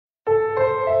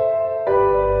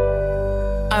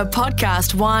A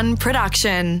Podcast One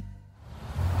production.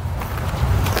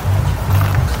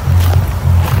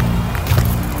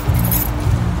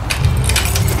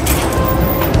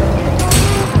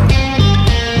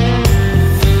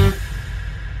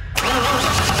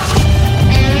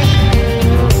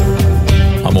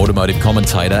 I'm automotive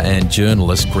commentator and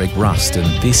journalist Greg Rust,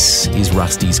 and this is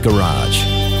Rusty's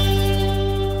Garage.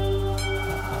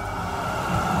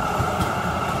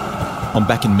 I'm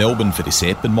back in Melbourne for this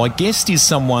ep, and my guest is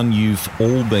someone you've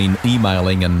all been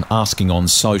emailing and asking on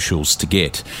socials to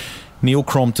get. Neil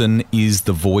Crompton is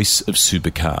the voice of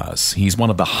supercars. He's one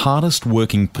of the hardest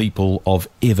working people I've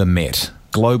ever met,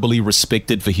 globally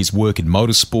respected for his work in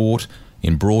motorsport,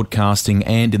 in broadcasting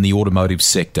and in the automotive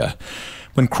sector.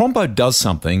 When Crompo does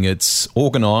something, it's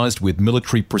organised with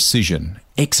military precision,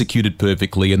 executed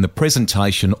perfectly, and the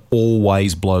presentation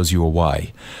always blows you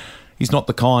away. He's not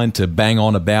the kind to bang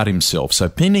on about himself, so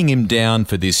pinning him down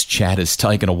for this chat has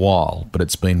taken a while, but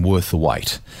it's been worth the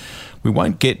wait. We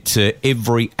won't get to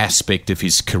every aspect of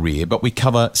his career, but we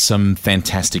cover some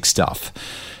fantastic stuff.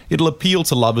 It'll appeal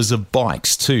to lovers of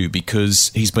bikes too, because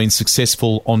he's been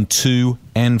successful on 2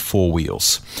 and 4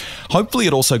 wheels. Hopefully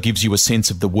it also gives you a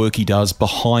sense of the work he does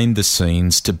behind the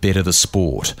scenes to better the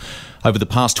sport. Over the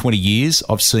past 20 years,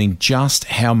 I've seen just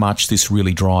how much this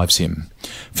really drives him.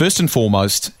 First and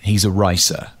foremost, he's a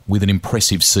racer with an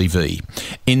impressive CV.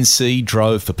 NC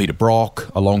drove for Peter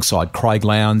Brock, alongside Craig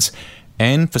Lowndes,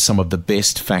 and for some of the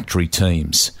best factory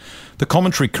teams. The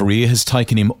commentary career has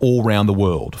taken him all round the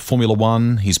world. Formula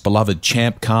One, his beloved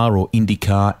Champ Car or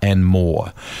IndyCar, and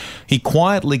more. He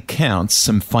quietly counts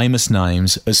some famous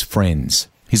names as friends.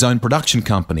 His own production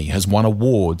company has won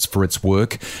awards for its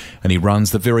work, and he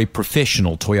runs the very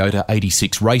professional Toyota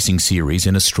 86 racing series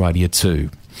in Australia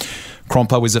too.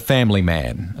 Crompo is a family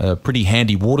man, a pretty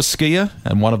handy water skier,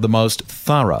 and one of the most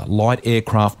thorough light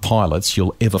aircraft pilots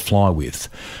you'll ever fly with.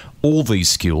 All these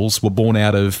skills were born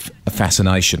out of a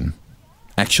fascination.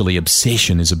 Actually,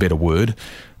 obsession is a better word,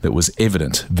 that was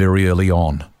evident very early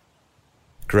on.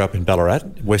 Grew up in Ballarat,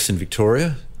 Western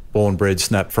Victoria, born, bred,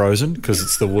 snap, frozen, because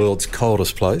it's the world's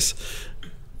coldest place,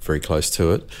 very close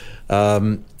to it.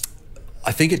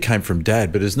 I think it came from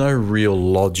Dad, but there's no real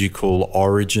logical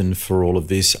origin for all of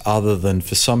this other than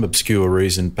for some obscure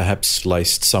reason, perhaps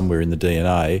laced somewhere in the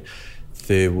DNA,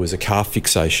 there was a car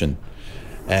fixation.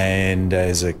 And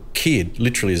as a kid,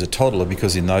 literally as a toddler,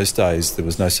 because in those days there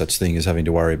was no such thing as having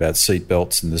to worry about seat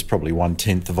belts and there's probably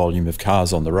 1/10 the volume of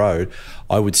cars on the road,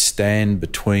 I would stand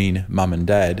between Mum and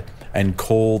Dad and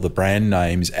call the brand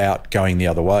names out going the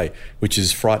other way, which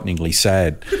is frighteningly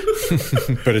sad,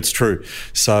 but it's true.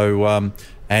 So,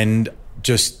 and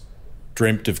just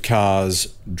dreamt of cars,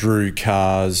 drew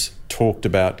cars, talked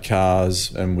about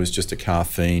cars, and was just a car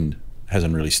fiend.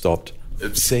 Hasn't really stopped.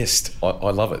 Obsessed.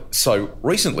 I love it. So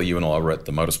recently you and I were at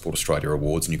the Motorsport Australia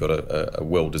Awards and you got a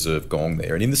well-deserved gong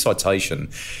there. And in the citation,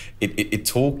 it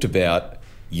talked about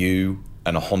you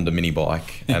and a Honda mini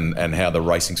bike and how the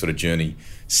racing sort of journey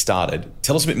started.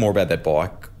 Tell us a bit more about that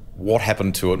bike. What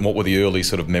happened to it and what were the early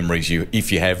sort of memories,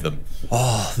 if you have them?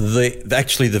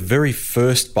 Actually the very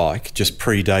first bike, just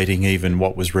predating even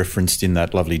what was referenced in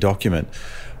that lovely document,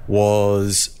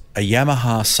 was a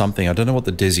Yamaha something. I don't know what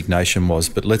the designation was,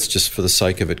 but let's just for the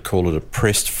sake of it call it a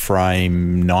pressed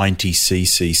frame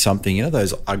 90cc something. You know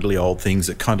those ugly old things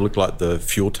that kind of look like the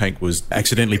fuel tank was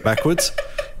accidentally backwards?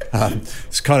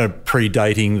 It's kind of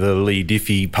predating the Lee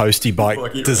Diffie postie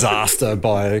bike disaster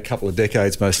by a couple of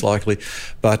decades most likely.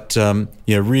 But,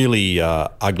 really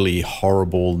ugly,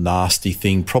 horrible, nasty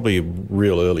thing, probably a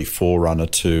real early forerunner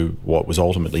to what was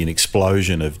ultimately an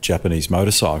explosion of Japanese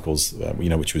motorcycles,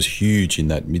 which was huge in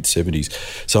that mid-70s.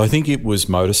 So I think it was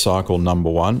motorcycle number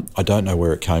one. I don't know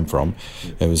where it came from.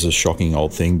 It was a shocking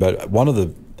old thing. But one of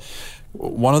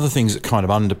the things that kind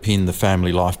of underpinned the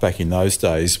family life back in those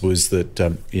days was that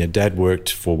Dad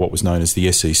worked for what was known as the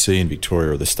SEC in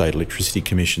Victoria, or the State Electricity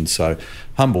Commission. So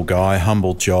humble guy,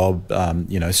 humble job,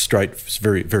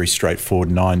 very, very straightforward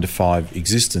 9-to-5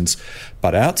 existence.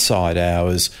 But outside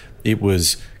hours, it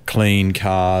was clean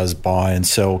cars, buy and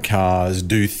sell cars,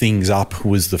 do things up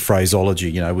was the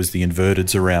phraseology, was the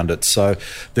inverteds around it. So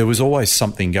there was always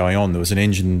something going on. There was an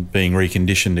engine being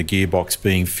reconditioned, a gearbox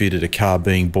being fitted, a car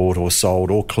being bought or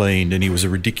sold or cleaned, and he was a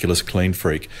ridiculous clean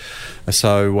freak.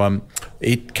 So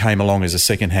it came along as a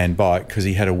second-hand bike because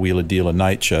he had a wheeler-dealer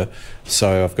nature.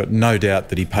 So I've got no doubt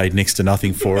that he paid next to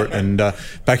nothing for it. And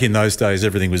back in those days,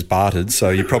 everything was bartered. So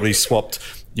you probably swapped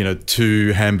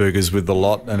 2 hamburgers with the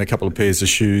lot and a couple of pairs of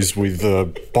shoes with a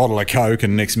bottle of Coke,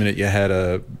 and next minute you had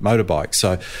a motorbike.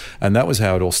 So, and that was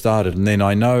how it all started. And then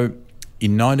I know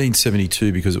in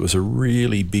 1972, because it was a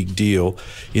really big deal,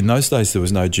 in those days there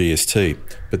was no GST,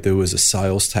 but there was a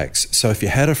sales tax. So if you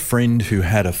had a friend who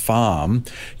had a farm,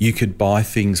 you could buy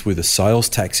things with a sales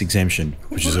tax exemption,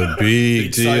 which is a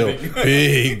big deal,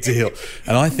 big deal.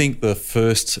 And I think the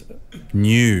first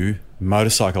new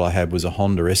motorcycle I had was a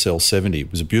Honda SL70.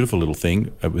 It was a beautiful little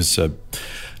thing. It was a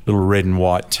little red and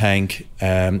white tank,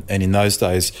 and in those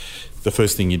days the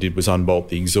first thing you did was unbolt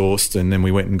the exhaust, and then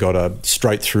we went and got a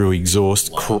straight-through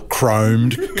exhaust,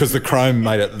 chromed, because the chrome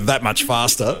made it that much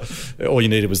faster. All you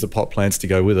needed was the pot plants to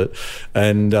go with it,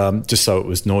 and just so it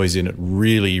was noisy, and it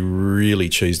really, really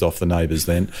cheesed off the neighbours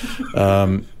then.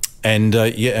 And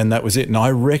that was it. And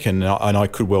I reckon, and I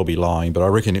could well be lying, but I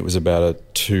reckon it was about a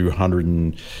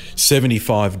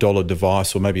 $275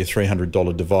 device, or maybe a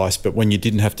 $300 device. But when you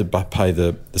didn't have to pay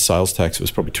the sales tax, it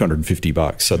was probably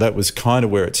 $250. So that was kind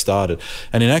of where it started.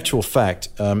 And in actual fact,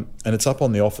 and it's up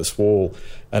on the office wall,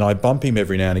 and I bump him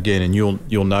every now and again, and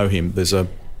you'll know him. There's one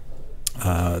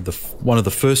of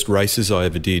the first races I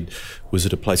ever did was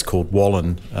at a place called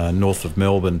Wallen, north of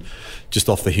Melbourne, just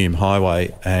off the Hume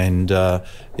Highway, and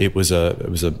it was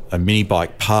a mini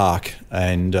bike park.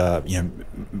 And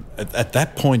at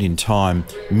that point in time,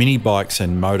 mini bikes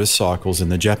and motorcycles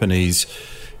and the Japanese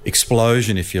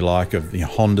explosion, if you like, of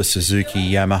Honda,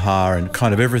 Suzuki, Yamaha, and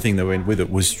kind of everything that went with it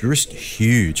was just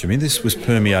huge. I mean, this was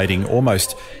permeating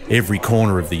almost every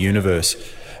corner of the universe,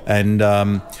 and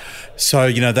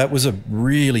so, that was a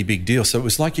really big deal. So it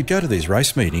was like you'd go to these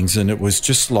race meetings and it was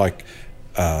just like,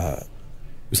 it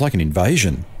was like an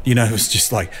invasion. It was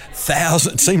just like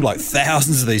it seemed like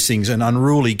thousands of these things, and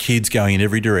unruly kids going in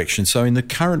every direction. So in the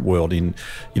current world, in,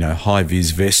 high-vis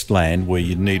vest land where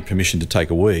you need permission to take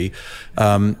a wee,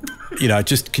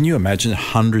 just can you imagine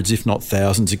hundreds, if not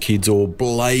thousands of kids all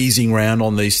blazing around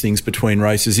on these things between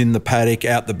races, in the paddock,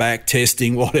 out the back,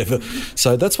 testing, whatever.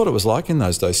 So that's what it was like in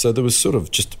those days. So there was sort of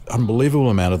just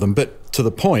unbelievable amount of them. But to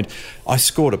the point, I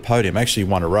scored a podium, actually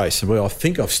won a race. And I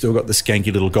think I've still got the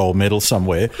skanky little gold medal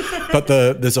somewhere. But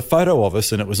there's a photo of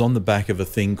us, and it was on the back of a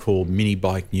thing called Mini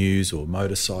Bike News or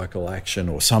Motorcycle Action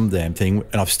or some damn thing.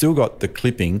 And I've still got the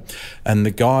clipping. And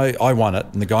I won it,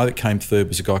 and the guy that came third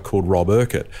was a guy called Rob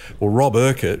Urquhart. Well, Rob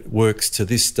Urquhart works to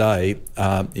this day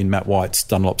in Matt White's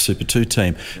Dunlop Super 2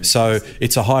 team. So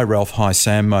it's a hi Ralph, hi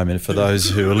Sam moment for those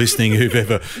who are listening who've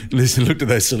ever looked at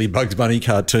those silly Bugs Bunny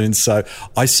cartoons. So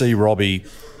I see Robbie,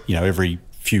 every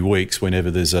few weeks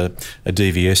whenever there's a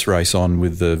DVS race on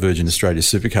with the Virgin Australia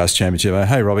Supercars Championship.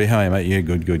 Hey, Robbie, how are you, mate? Yeah,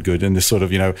 good. And this sort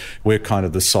of, we're kind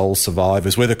of the sole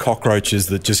survivors. We're the cockroaches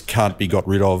that just can't be got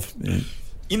rid of. Yeah.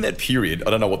 In that period, I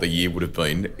don't know what the year would have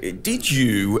been, did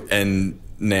you and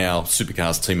now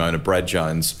Supercars team owner Brad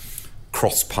Jones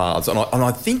cross paths? And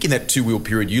I think in that two-wheel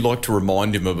period, you like to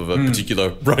remind him of a particular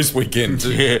race weekend.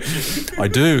 Yeah, I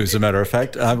do, as a matter of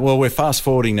fact. Well, we're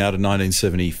fast-forwarding now to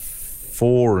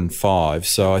 1974 and 5,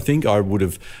 so I think I would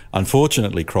have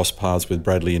unfortunately crossed paths with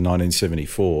Bradley in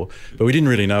 1974, but we didn't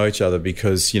really know each other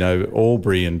because,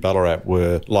 Albury and Ballarat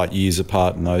were light years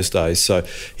apart in those days. So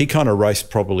he kind of raced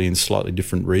probably in a slightly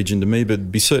different region to me, but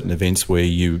there'd be certain events where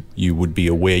you would be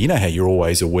aware. You know how you're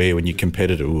always aware when you're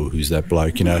competitive, oh, who's that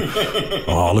bloke,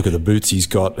 oh, look at the boots he's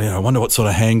got. I wonder what sort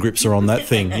of hand grips are on that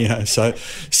thing, So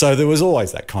there was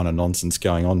always that kind of nonsense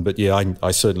going on. But yeah,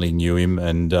 I certainly knew him,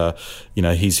 and,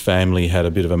 his family had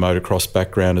a bit of a motocross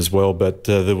background as well. But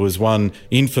there was one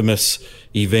infamous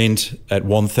event at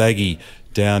Wonthaggi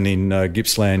down in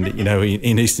Gippsland,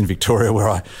 in eastern Victoria,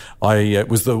 where I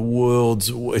was the world's.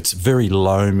 It's very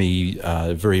loamy,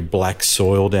 very black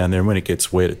soil down there, and when it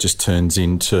gets wet, it just turns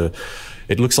into.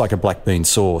 It looks like a black bean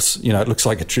sauce. It looks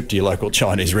like a trip to your local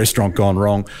Chinese restaurant gone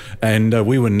wrong. And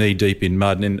we were knee deep in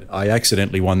mud, and I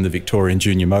accidentally won the Victorian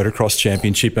Junior Motocross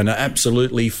Championship and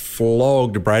absolutely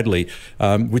flogged Bradley,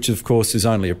 which of course is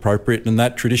only appropriate. And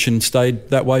that tradition stayed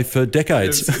that way for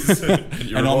decades.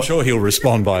 And I'm sure he'll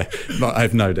respond I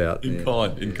have no doubt.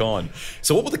 In kind.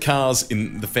 So what were the cars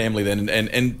in the family then?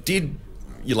 And did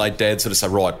your late dad sort of say,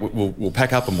 right, we'll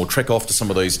pack up and we'll trek off to some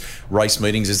of these race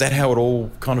meetings? Is that how it all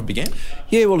kind of began?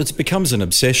 Yeah, well, it becomes an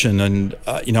obsession, and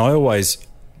I always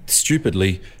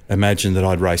stupidly imagined that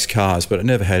I'd race cars, but I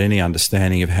never had any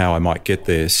understanding of how I might get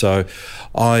there. So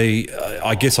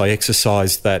I guess I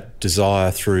exercised that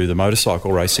desire through the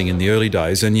motorcycle racing in the early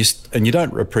days, and you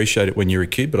don't appreciate it when you're a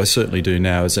kid, but I certainly do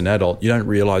now as an adult. You don't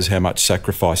realise how much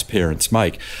sacrifice parents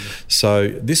make. So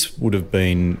this would have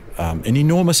been an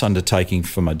enormous undertaking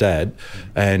for my dad,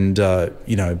 and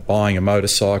buying a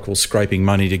motorcycle, scraping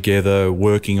money together,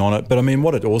 working on it. But I mean,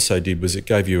 what it also did was it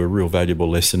gave you a real valuable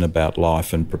lesson about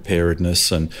life and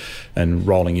preparedness and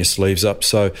rolling your sleeves up.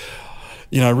 So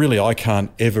really I can't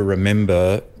ever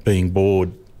remember being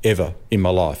bored ever in my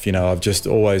life. You know, I've just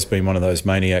always been one of those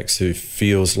maniacs who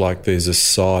feels like there's a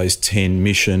size 10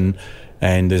 mission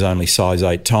and there's only size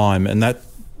 8 time, and that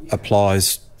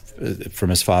applies from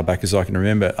as far back as I can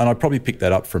remember. And I probably picked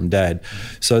that up from Dad.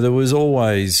 So there was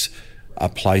always a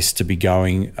place to be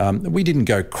going. We didn't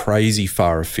go crazy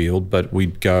far afield, but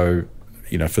we'd go,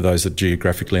 you know, for those that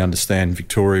geographically understand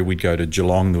Victoria, we'd go to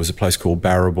Geelong. There was a place called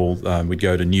Barrabool. We'd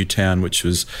go to Newtown, which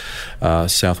was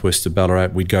southwest of Ballarat.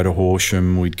 We'd go to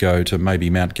Horsham. We'd go to maybe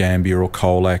Mount Gambier or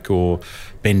Colac or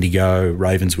Bendigo.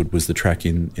 Ravenswood was the track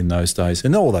in those days.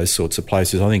 And all those sorts of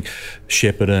places. I think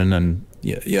Shepparton and,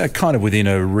 yeah, kind of within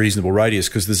a reasonable radius,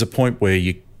 because there's a point where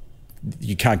you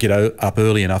can't get up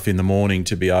early enough in the morning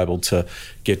to be able to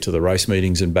get to the race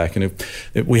meetings and back. And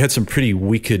we had some pretty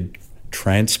wicked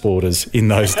transporters in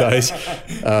those days.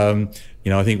 You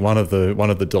know, I think one of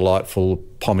the delightful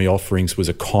Pommy offerings was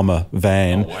a comma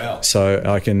van. Oh, wow. So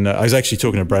I was actually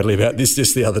talking to Bradley about this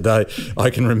just the other day. I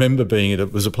can remember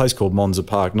it was a place called Monza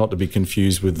Park, not to be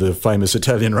confused with the famous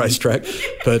Italian racetrack,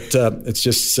 but it's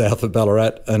just south of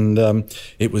Ballarat, and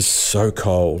it was so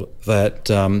cold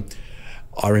that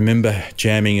I remember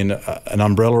jamming an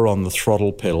umbrella on the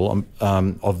throttle pedal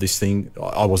of this thing.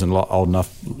 I wasn't old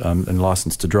enough and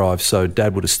licensed to drive, so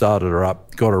Dad would have started her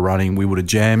up, got her running. We would have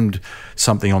jammed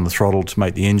something on the throttle to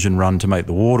make the engine run, to make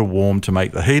the water warm, to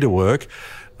make the heater work.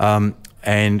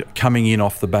 And coming in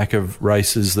off the back of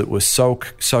races that were so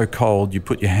cold, you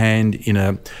put your hand in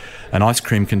an ice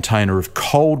cream container of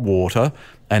cold water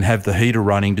and have the heater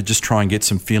running to just try and get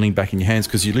some feeling back in your hands,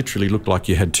 because you literally looked like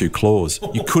you had 2 claws.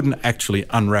 You couldn't actually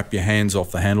unwrap your hands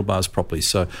off the handlebars properly.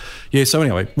 So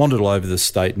anyway, wandered all over the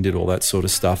state and did all that sort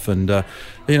of stuff, and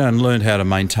and learned how to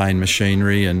maintain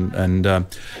machinery, and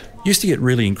used to get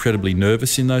really incredibly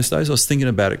nervous in those days. I was thinking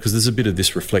about it because there's a bit of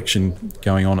this reflection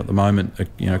going on at the moment,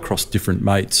 across different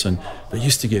mates, and I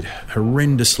used to get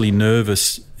horrendously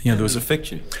nervous. There was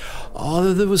affect you.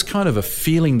 Oh, there was kind of a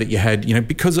feeling that you had,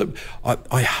 because I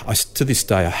to this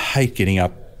day I hate getting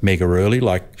up mega early,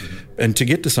 and to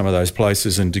get to some of those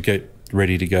places and to get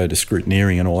ready to go to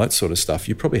scrutineering and all that sort of stuff,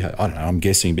 you probably had, I don't know, I'm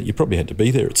guessing, but you probably had to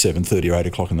be there at 7:30 or 8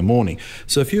 o'clock in the morning.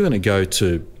 So if you're going to go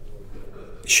to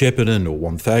Shepparton or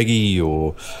Wonthaggi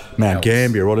or Mount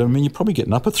Gambier or whatever, I mean, you're probably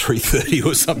getting up at 3:30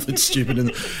 or something stupid,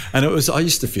 and I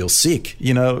used to feel sick.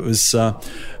 It was.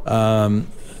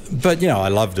 But I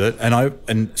loved it,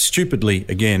 and stupidly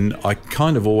again, I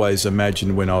kind of always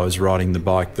imagined when I was riding the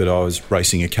bike that I was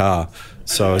racing a car.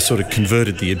 So I sort of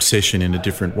converted the obsession in a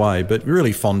different way, but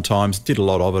really fond times. Did a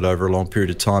lot of it over a long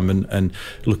period of time, and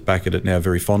look back at it now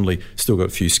very fondly. Still got a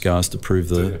few scars to prove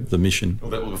the mission.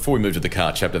 Well, before we move to the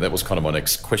car chapter, that was kind of my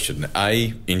next question.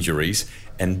 A, injuries,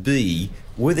 and B,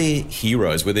 were there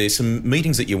heroes? Were there some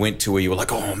meetings that you went to where you were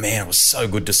like, oh man, it was so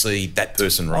good to see that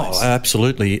person race? Oh,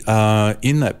 absolutely.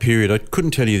 In that period, I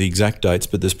couldn't tell you the exact dates,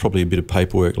 but there's probably a bit of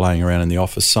paperwork laying around in the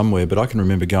office somewhere. But I can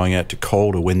remember going out to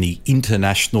Calder when the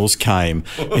internationals came.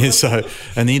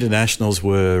 And the internationals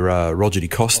were Roger de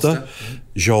Costa,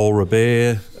 Joel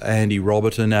Robert, Andy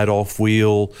Roberton, Adolph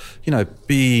Wheel,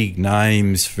 big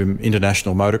names from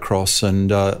international motocross,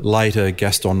 and later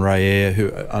Gaston Rayer,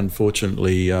 who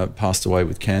unfortunately passed away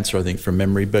with cancer, I think, from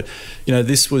memory. But,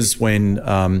 this was when,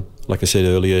 like I said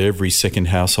earlier, every second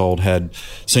household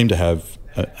seemed to have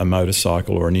a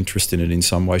motorcycle or an interest in it in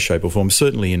some way, shape or form.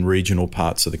 Certainly in regional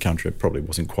parts of the country. It probably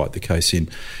wasn't quite the case in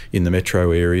the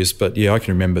metro areas. But yeah, I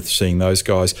can remember seeing those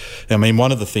guys. I mean,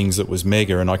 one of the things that was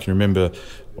mega, and I can remember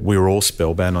we were all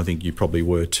spellbound, I think you probably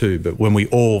were too, but when we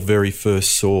all very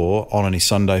first saw On Any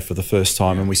Sunday for the first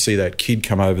time, and we see that kid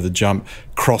come over the jump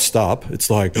crossed up, it's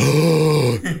like,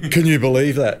 oh, can you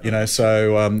believe that?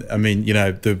 So, I mean,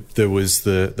 there was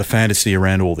the fantasy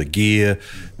around all the gear.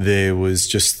 There was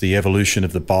just the evolution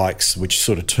of the bikes, which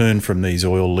sort of turned from these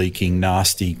oil-leaking,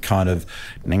 nasty kind of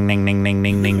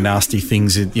nasty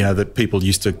things, that people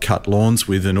used to cut lawns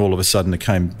with, and all of a sudden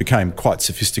it became quite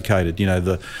sophisticated.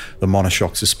 The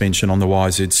monoshock suspension on the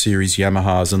YZ series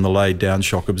Yamahas and the laid-down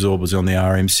shock absorbers on the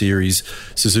RM series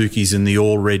Suzukis and the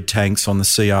all-red tanks on the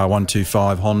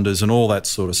CR125 Hondas and all that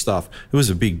sort of stuff. It was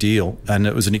a big deal, and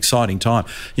it was an exciting time.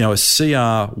 A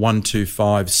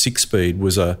CR125 six-speed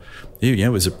was a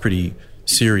pretty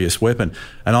serious weapon.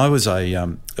 And I was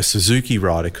a Suzuki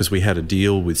rider because we had a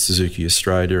deal with Suzuki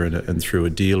Australia and through a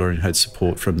dealer, and had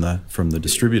support from the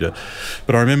distributor.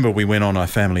 But I remember we went on a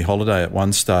family holiday at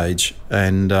one stage,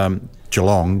 and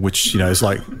Geelong, which is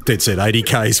like dead set 80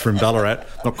 k's from Ballarat.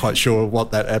 Not quite sure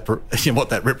what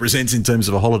that represents in terms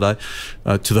of a holiday,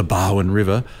 to the Barwon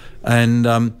River,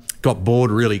 and got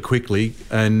bored really quickly,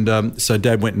 and so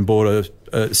Dad went and bought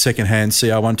a second-hand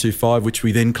CR125, which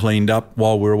we then cleaned up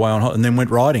while we were away on and then went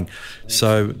riding.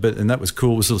 And that was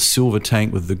cool. It was a little silver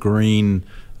tank with the green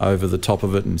over the top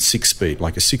of it and 6-speed,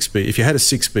 like a 6-speed. If you had a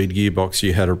 6-speed gearbox,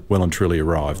 you had well and truly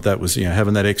arrived. That was,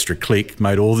 having that extra click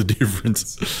made all the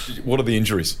difference. What are the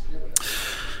injuries?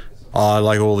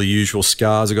 Like all the usual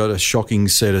scars. I got a shocking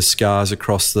set of scars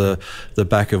across the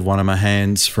back of one of my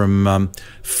hands from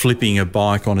flipping a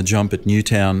bike on a jump at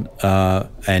Newtown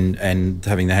and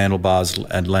having the handlebars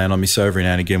and land on me. So every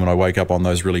now and again when I wake up on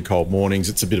those really cold mornings,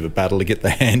 it's a bit of a battle to get the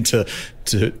hand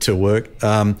to work.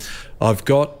 I've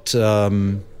got...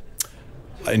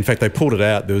 in fact, they pulled it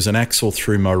out. There was an axle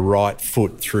through my right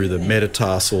foot, through the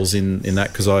metatarsals in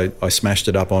that, because I smashed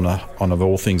it up on of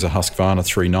all things, a Husqvarna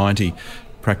 390,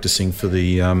 practicing for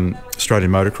the Australian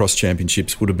Motocross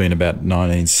Championships. Would have been about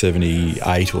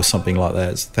 1978 or something like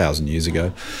that. It's 1,000 years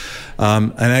ago.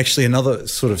 And actually another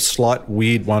sort of slight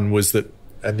weird one was that,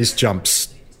 and this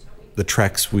jumps the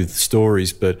tracks with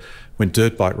stories, but went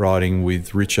dirt bike riding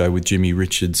with Richo, with Jimmy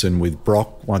Richards and with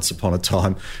Brock once upon a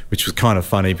time, which was kind of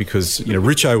funny because,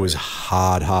 Richo was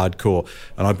hardcore,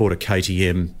 and I bought a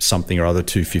KTM something or other,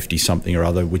 250 something or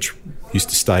other, which used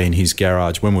to stay in his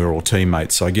garage when we were all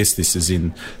teammates. So I guess this is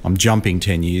I'm jumping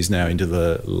 10 years now into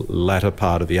the latter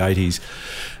part of the 80s.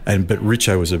 But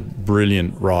Richo was a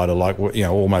brilliant rider,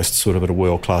 almost sort of at a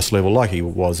world-class level, like he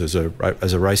was as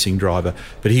a racing driver.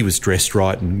 But he was dressed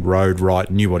right and rode right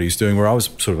and knew what he was doing, where I was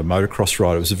sort of a motocross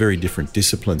rider. It was a very different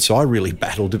discipline. So I really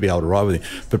battled to be able to ride with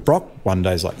him. But Brock one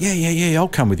day is like, yeah, I'll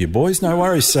come with you boys, no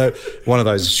worries. So one of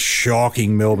those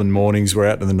shocking Melbourne mornings, we're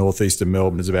out in the northeast of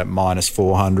Melbourne, it's about minus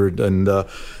 400,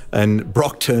 and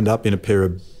Brock turned up in a pair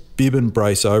of bib and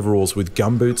brace overalls with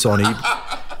gumboots on.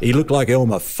 He looked like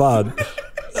Elmer Fudd.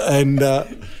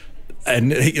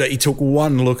 And he took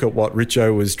one look at what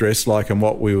Richo was dressed like and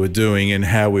what we were doing and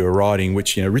how we were riding,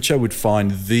 which, Richo would find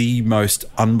the most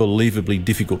unbelievably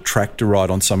difficult track to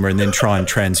ride on somewhere and then try and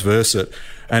transverse it.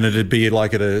 And it'd be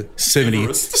like at a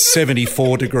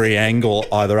 74-degree angle,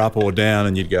 either up or down,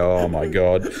 and you'd go, oh, my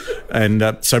God.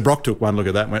 And so Brock took one look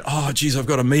at that and went, oh, geez, I've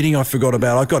got a meeting I forgot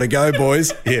about. I've got to go,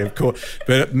 boys. Yeah, of course.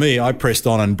 But I pressed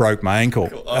on and broke my ankle.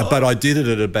 But I did it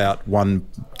at about 1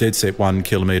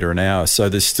 kilometre an hour. So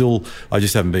there's still, I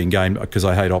just haven't been game, because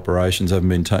I hate operations, I haven't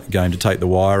been game to take the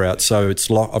wire out. So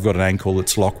I've got an ankle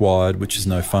that's lock-wired, which is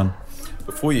no fun.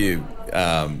 Before we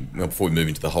move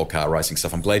into the whole car racing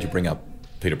stuff, I'm glad you bring up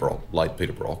Peter Brock, late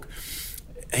Peter Brock.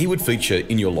 He would feature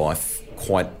in your life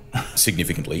quite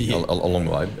significantly along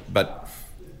the way. But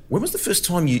when was the first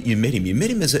time you met him? You met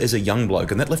him as a young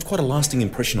bloke, and that left quite a lasting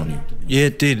impression on you. Yeah,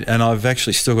 it did. And I've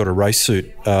actually still got a race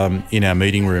suit in our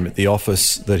meeting room at the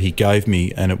office that he gave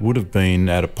me, and it would have been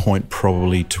at a point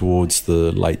probably towards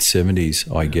the late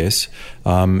 70s, I guess.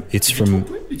 It's from...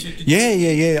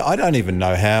 Yeah. I don't even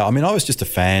know how. I mean, I was just a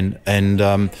fan,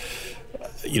 and...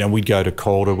 we'd go to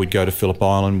Calder, we'd go to Phillip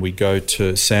Island, we'd go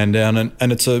to Sandown,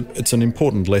 and it's an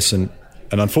important lesson.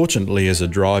 And unfortunately, as a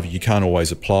driver, you can't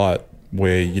always apply it,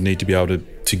 where you need to be able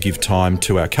to give time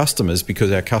to our customers,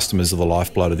 because our customers are the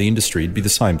lifeblood of the industry. It'd be the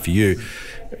same for you.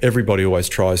 Everybody always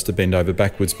tries to bend over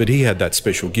backwards, but he had that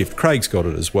special gift. Craig's got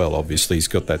it as well, obviously. He's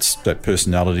got that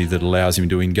personality that allows him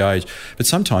to engage. But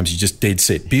sometimes you're just dead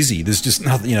set busy. There's just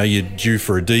nothing, you're due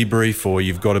for a debrief, or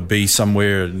you've got to be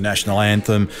somewhere, a national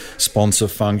anthem, sponsor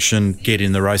function, get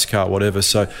in the race car, whatever.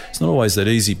 So it's not always that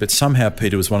easy. But somehow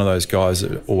Peter was one of those guys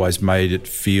that always made it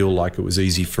feel like it was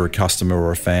easy for a customer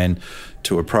or a fan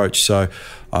to approach. So,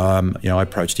 I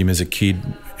approached him as a kid.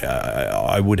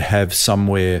 I would have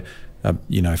somewhere...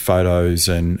 photos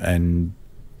and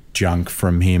junk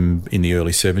from him in the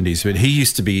early 70s. But he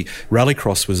used to be...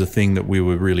 Rallycross was a thing that we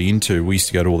were really into. We used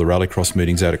to go to all the Rallycross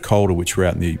meetings out at Calder, which were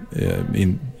out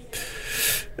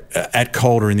at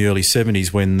Calder in the early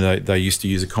 70s, when they used to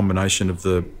use a combination of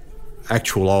the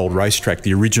actual old racetrack,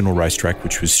 the original racetrack,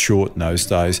 which was short in those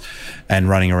days, and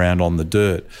running around on the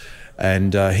dirt.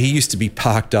 And he used to be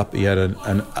parked up. He had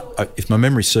if my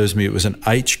memory serves me, it was an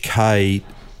HK...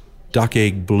 duck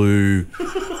egg blue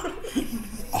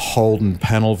Holden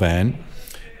panel van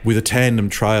with a tandem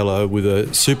trailer with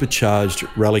a supercharged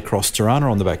Rallycross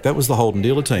Tirana on the back. That was the Holden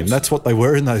dealer team. That's what they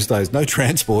were in those days. No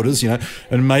transporters,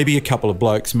 and maybe a couple of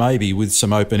blokes, maybe with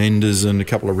some open enders and a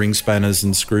couple of ring spanners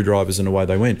and screwdrivers, and away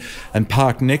they went. And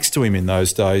parked next to him in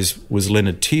those days was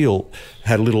Leonard Teal,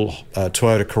 had a little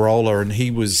Toyota Corolla, and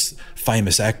he was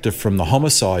famous actor from the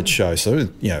Homicide show. So,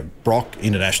 Brock,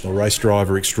 international race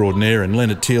driver extraordinaire, and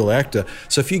Leonard Teal, actor.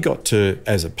 So if you got to,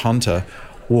 as a punter,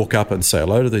 walk up and say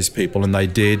hello to these people, and they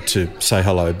dared to say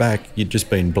hello back, you'd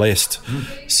just been blessed.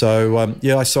 So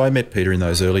I met Peter in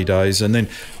those early days. And then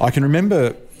I can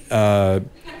remember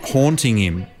haunting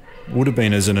him would have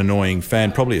been as an annoying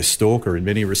fan, probably a stalker in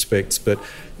many respects, but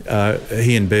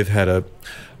he and Bev had a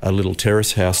little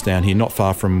terrace house down here, not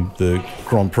far from the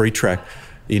Grand Prix track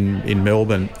in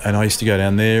Melbourne, and I used to go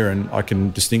down there, and I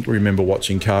can distinctly remember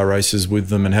watching car races with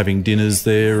them and having dinners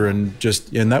there, and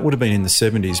that would have been in the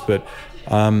 70s, but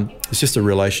it's just a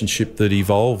relationship that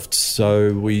evolved.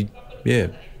 So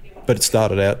but it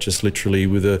started out just literally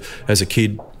as a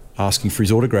kid asking for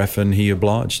his autograph, and he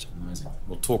obliged. Amazing.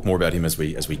 We'll talk more about him as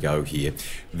we go here.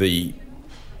 I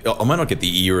might not get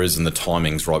the eras and the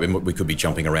timings right. We could be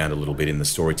jumping around a little bit in the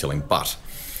storytelling, but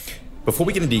before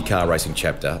we get into your car racing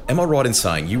chapter, am I right in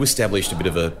saying you established a bit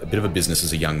of a business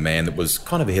as a young man that was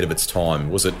kind of ahead of its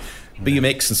time? Was it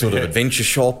BMX and sort of adventure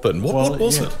shop, and what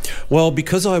was it? Well,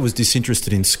 because I was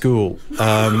disinterested in school,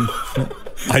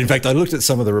 in fact, I looked at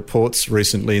some of the reports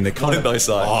recently, and they're kind of, what did they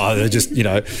say? Oh, they're just,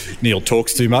 Neil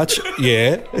talks too much.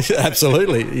 Yeah,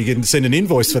 absolutely. You can send an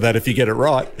invoice for that if you get it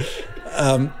right.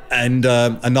 And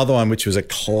another one, which was a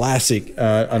classic,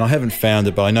 and I haven't found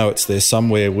it, but I know it's there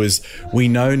somewhere, was we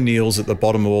know Neil's at the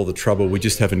bottom of all the trouble, we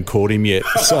just haven't caught him yet.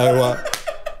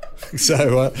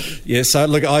 So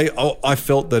look, I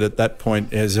felt that at that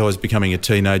point, as I was becoming a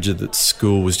teenager, that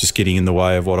school was just getting in the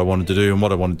way of what I wanted to do, and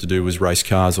what I wanted to do was race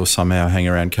cars or somehow hang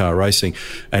around car racing.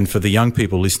 And for the young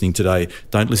people listening today,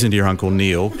 don't listen to your Uncle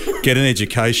Neil. Get an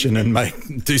education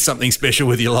and do something special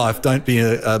with your life. Don't be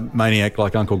a maniac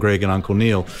like Uncle Greg and Uncle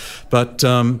Neil. But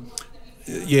so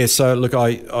look,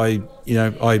 I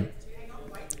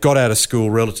got out of school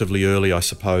relatively early, I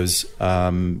suppose.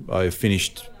 I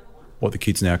finished what the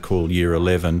kids now call year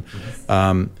 11.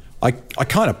 I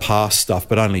kind of passed stuff,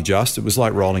 but only just. It was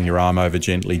like rolling your arm over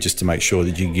gently just to make sure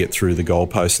that you could get through the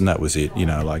goalpost, and that was it,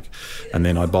 and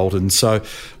then I bolted. And so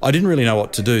I didn't really know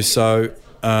what to do. So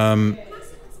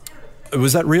it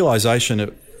was that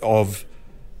realisation of,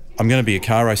 I'm going to be a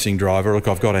car racing driver. Look,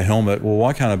 I've got a helmet. Well,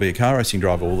 why can't I be a car racing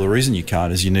driver? Well, the reason you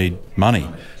can't is you need money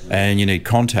and you need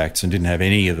contacts, and didn't have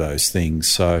any of those things.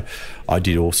 So I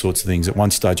did all sorts of things. At one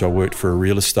stage, I worked for a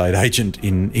real estate agent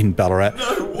in Ballarat.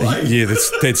 No way. Yeah, that's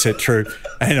dead set true.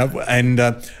 And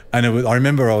I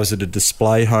remember I was at a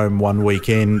display home one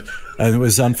weekend, and it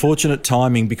was unfortunate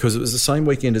timing because it was the same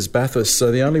weekend as Bathurst.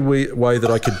 So the only way that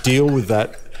I could deal with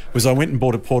that was I went and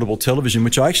bought a portable television,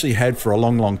 which I actually had for a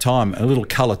long, long time, a little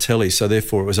colour telly, so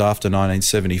therefore it was after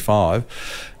 1975.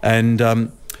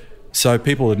 And so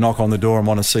people would knock on the door and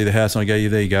want to see the house, and I go, yeah,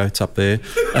 there you go, it's up there.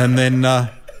 And then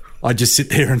I'd just sit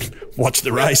there and watch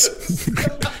the race,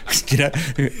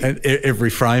 every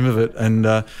frame of it. And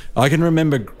I can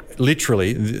remember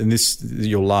literally, and this,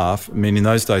 you'll laugh, I mean, in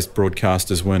those days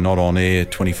broadcasters were not on air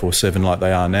 24/7 like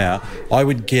they are now. I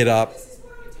would get up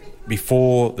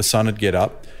before the sun would get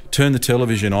up, turn the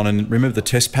television on, and remember the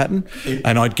test pattern,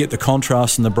 and I'd get the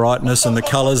contrast and the brightness and the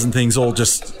colours and things all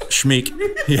just schmick,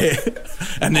 yeah.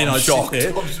 And then I'd sit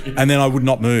there, and then I would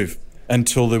not move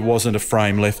until there wasn't a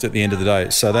frame left at the end of the day.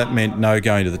 So that meant no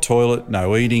going to the toilet,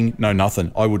 no eating, no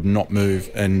nothing. I would not move,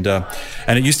 and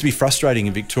it used to be frustrating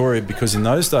in Victoria because in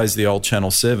those days the old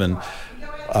Channel 7.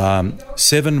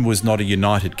 7 was not a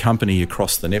united company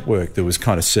across the network. There was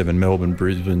kind of 7 Melbourne,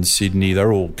 Brisbane, Sydney.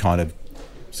 They're all kind of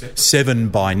 7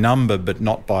 by number but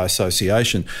not by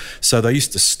association. So they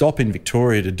used to stop in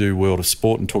Victoria to do World of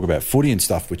Sport and talk about footy and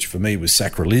stuff, which for me was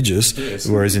sacrilegious, yes.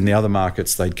 Whereas in the other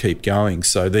markets they'd keep going.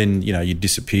 So then, you'd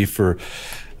disappear for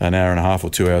an hour and a half or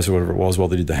 2 hours or whatever it was while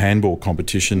they did the handball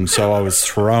competition. So I was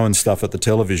throwing stuff at the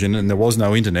television, and there was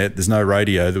no internet, there's no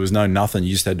radio, there was no nothing.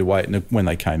 You just had to wait. And when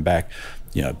they came back,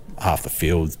 half the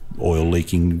field, oil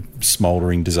leaking,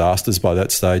 smouldering disasters by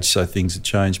that stage, so things had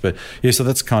changed. But yeah, so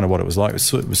that's kind of what it was like.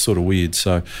 It was sort of weird.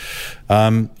 So,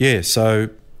 so...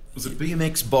 Was it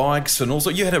BMX bikes, and also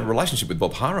you had a relationship with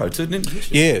Bob Haro too,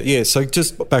 didn't you? Yeah. So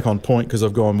just back on point, because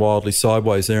I've gone wildly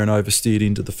sideways there and oversteered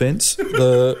into the fence.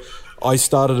 I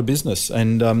started a business,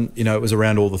 and it was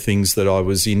around all the things that I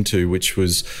was into, which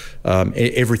was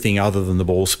everything other than the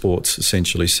ball sports,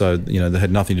 essentially. So they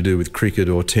had nothing to do with cricket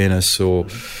or tennis or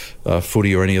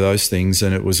footy or any of those things,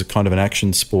 and it was a kind of an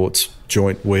action sports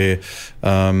joint where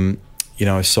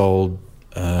I sold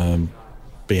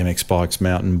BMX bikes,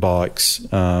 mountain bikes,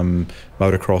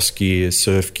 motocross gear,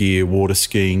 surf gear, water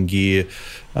skiing gear,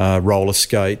 roller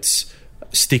skates,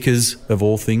 stickers of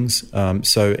all things.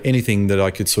 So anything that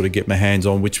I could sort of get my hands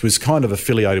on, which was kind of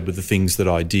affiliated with the things that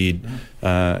I did.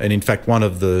 And in fact, one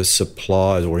of the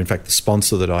suppliers, or in fact the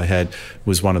sponsor that I had,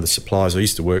 was one of the suppliers. I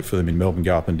used to work for them in Melbourne,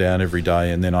 go up and down every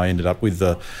day, and then I ended up with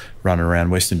the running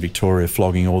around Western Victoria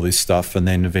flogging all this stuff, and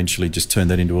then eventually just turned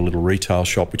that into a little retail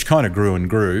shop, which kind of grew and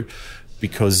grew.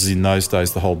 because in those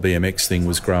days the whole BMX thing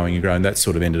was growing and growing. That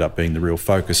sort of ended up being the real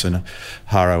focus, and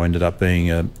Haro ended up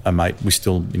being a mate. We're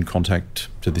still in contact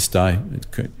to this day.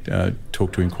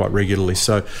 Talk to him quite regularly.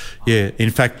 So, yeah, in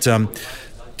fact,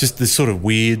 just the sort of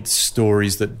weird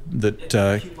stories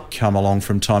that come along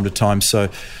from time to time. So,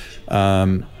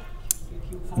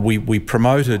 we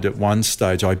promoted at one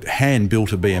stage. I hand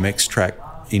built a BMX track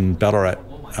in Ballarat,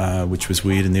 which was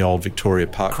weird, in the old Victoria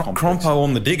Park complex. Crompo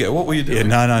on the digger? What were you doing?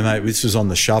 Yeah, no, mate. This was on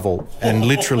the shovel and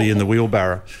literally in the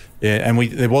wheelbarrow. Yeah, and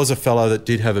there was a fellow that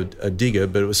did have a digger,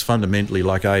 but it was fundamentally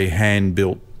like a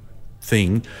hand-built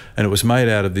thing, and it was made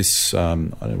out of this, I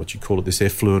don't know what you call it, this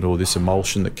effluent or this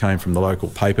emulsion that came from the local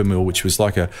paper mill, which was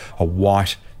like a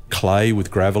white clay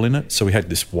with gravel in it. So we had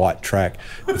this white track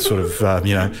with sort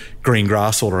of green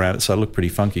grass all around it, so it looked pretty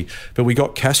funky. But we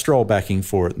got Castrol backing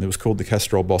for it, and it was called the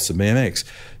Castrol Boss of BMX.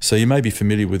 So you may be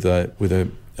familiar with a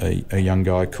young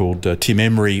guy called Tim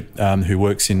Emery, who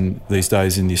works in these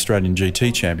days in the Australian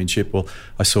GT Championship. Well,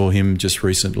 I saw him just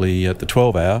recently at the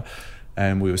 12 Hour,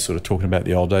 and we were sort of talking about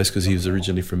the old days because he was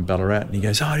originally from Ballarat, and he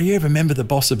goes, "Oh, do you ever remember the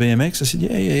Boss of BMX?" I said,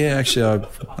 yeah. Actually,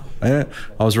 I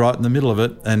was right in the middle of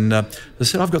it, and I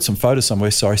said, "I've got some photos somewhere."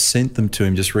 So I sent them to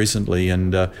him just recently,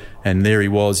 and there he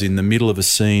was in the middle of a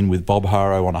scene with Bob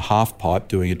Haro on a half pipe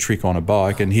doing a trick on a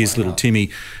bike, and here's little Timmy,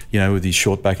 with his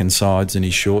short back and sides and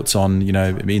his shorts on,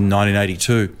 in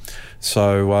 1982.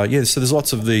 So so there's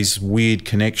lots of these weird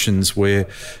connections where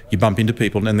you bump into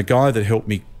people, and the guy that helped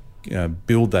me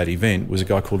build that event was a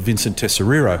guy called Vincent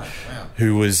Tesoriero,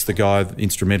 who was the guy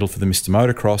instrumental for the Mr.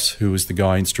 Motocross, who was the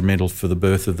guy instrumental for the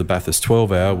birth of the Bathurst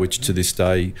 12 Hour, which to this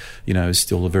day, is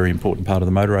still a very important part of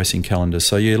the motor racing calendar.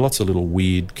 So, yeah, lots of little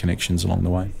weird connections along the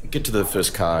way. Get to the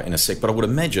first car in a sec, but I would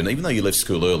imagine, even though you left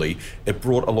school early, it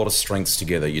brought a lot of strengths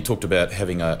together. You talked about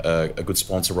having a good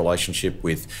sponsor relationship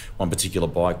with one particular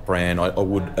bike brand. I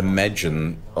would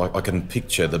imagine, I can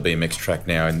picture the BMX track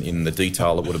now in the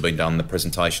detail that would have been done, the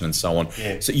presentation and so on.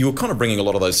 Yeah. So you were kind of bringing a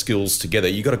lot of those skills together.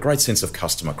 You got a great sense of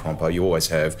customer, Crompo, you always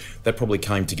have. That probably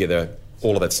came together,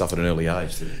 all of that stuff at an early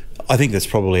age. I think that's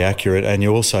probably accurate, and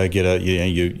you also get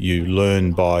you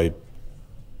learn by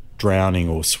drowning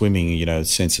or swimming, a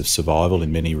sense of survival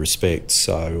in many respects.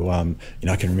 So,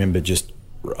 I can remember just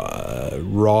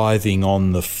writhing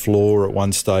on the floor at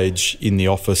one stage in the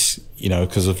office,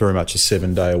 because it was very much a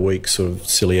 7-day-a-week sort of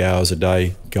silly hours a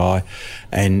day guy,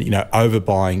 and,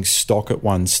 overbuying stock at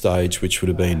one stage, which would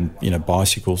have been,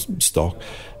 bicycle stock,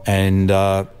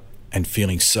 and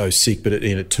feeling so sick, but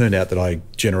it turned out that I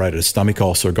generated a stomach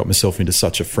ulcer. I got myself into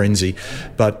such a frenzy.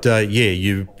 But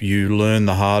you learn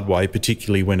the hard way,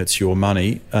 particularly when it's your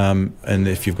money, and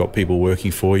if you've got people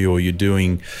working for you, or you're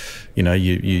doing,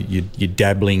 you're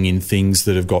dabbling in things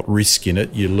that have got risk in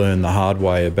it. You learn the hard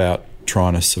way about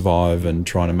trying to survive and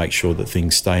trying to make sure that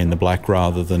things stay in the black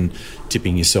rather than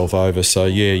tipping yourself over. So,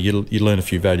 you learn a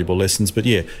few valuable lessons. But,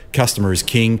 customer is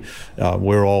king.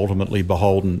 We're ultimately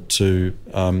beholden to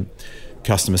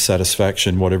customer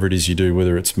satisfaction, whatever it is you do,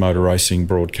 whether it's motor racing,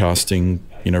 broadcasting,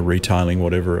 retailing,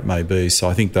 whatever it may be. So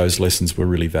I think those lessons were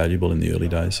really valuable in the early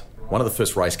days. One of the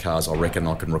first race cars I reckon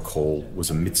I can recall was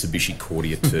a Mitsubishi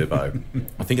Cordia Turbo.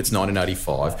 I think it's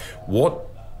 1985.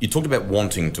 You talked about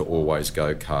wanting to always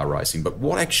go car racing, but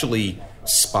what actually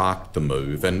sparked the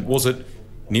move? And was it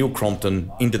Neil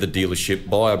Crompton into the dealership,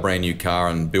 buy a brand new car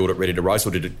and build it ready to race,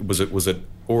 or was it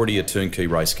already a turnkey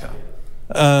race car?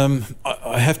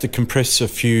 I have to compress a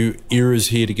few eras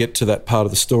here to get to that part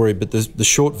of the story, but the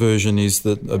short version is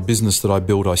that a business that I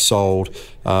built, I sold,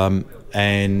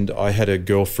 and I had a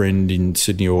girlfriend in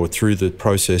Sydney, or through the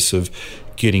process of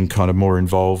getting kind of more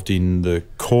involved in the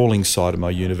calling side of my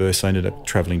universe, I ended up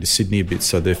travelling to Sydney a bit,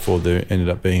 so therefore there ended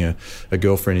up being a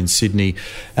girlfriend in Sydney.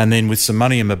 And then with some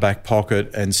money in my back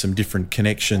pocket and some different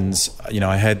connections,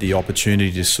 I had the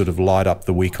opportunity to sort of light up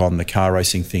the wick on the car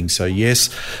racing thing. So yes,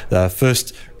 the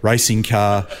first racing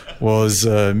car was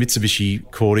a Mitsubishi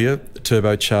Cordia,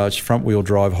 turbocharged front-wheel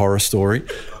drive horror story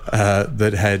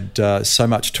that had so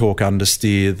much torque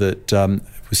understeer that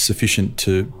was sufficient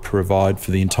to provide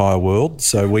for the entire world.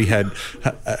 So we had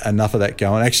enough of that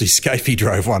going. Actually, Scapey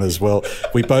drove one as well.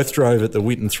 We both drove at the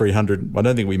Whitten 300. I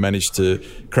don't think we managed to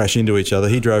crash into each other.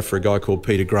 He drove for a guy called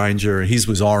Peter Granger, and his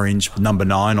was orange with number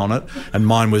 9 on it, and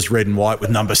mine was red and white with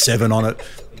number 7 on it.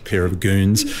 A pair of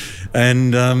goons.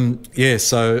 And and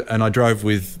I drove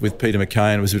with Peter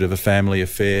McKay, and it was a bit of a family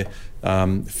affair,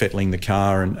 fettling the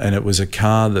car, and it was a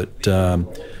car that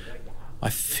I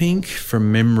think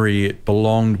from memory it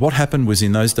belonged... What happened was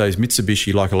in those days,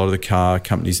 Mitsubishi, like a lot of the car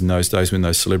companies in those days when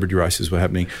those celebrity races were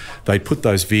happening, they'd put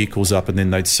those vehicles up and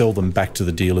then they'd sell them back to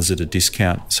the dealers at a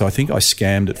discount. So I think I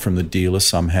scammed it from the dealer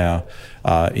somehow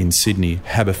in Sydney,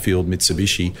 Haberfield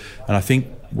Mitsubishi, and I think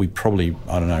we probably,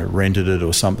 I don't know, rented it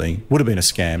or something. Would have been a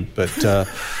scam. But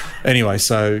anyway,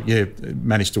 so, yeah,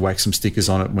 managed to whack some stickers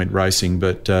on it and went racing.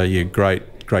 But, yeah,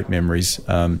 great memories.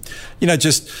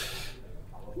 Just...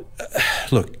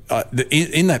 Look,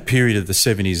 in that period of the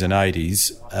 70s and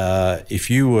 80s, if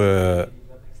you were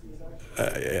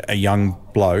a young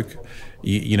bloke,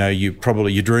 you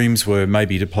probably, your dreams were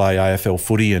maybe to play AFL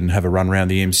footy and have a run around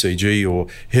the MCG, or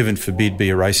heaven forbid be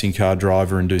a racing car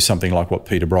driver and do something like what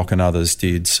Peter Brock and others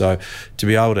did. So to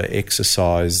be able to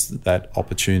exercise that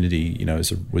opportunity,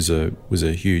 was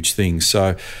a huge thing.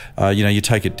 So you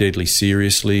take it deadly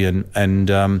seriously, and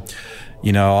I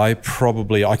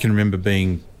can remember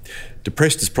being...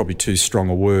 Depressed is probably too strong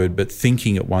a word, but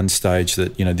thinking at one stage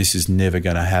that, this is never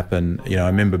going to happen. I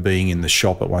remember being in the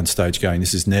shop at one stage going,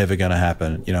 this is never going to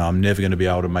happen. I'm never going to be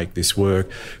able to make this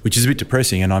work, which is a bit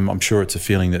depressing. And I'm sure it's a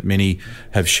feeling that many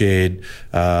have shared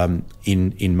in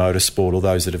motorsport, or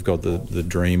those that have got the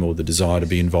dream or the desire to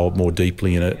be involved more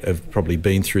deeply in it have probably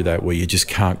been through that, where you just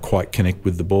can't quite connect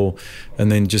with the ball.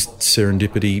 And then just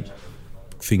serendipity,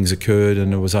 things occurred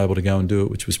and I was able to go and do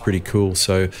it, which was pretty cool.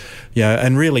 So,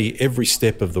 and really every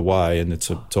step of the way, and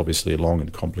it's obviously a long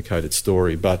and complicated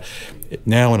story, but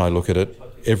now when I look at it,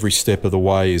 every step of the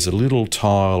way is a little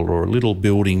tile or a little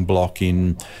building block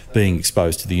in being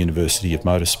exposed to the University of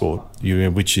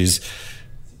Motorsport, which is,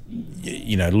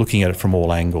 looking at it from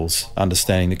all angles,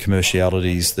 understanding the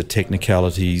commercialities, the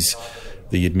technicalities,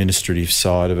 the administrative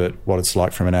side of it, what it's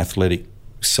like from an athletic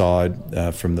side,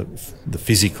 from the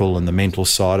physical and the mental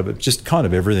side of it, just kind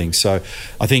of everything. So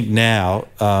I think now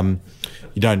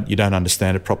you don't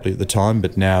understand it properly at the time,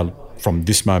 but now from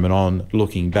this moment on,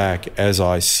 looking back, as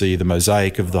I see the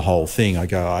mosaic of the whole thing, I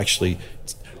go, actually,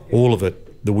 all of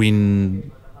it, the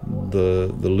win,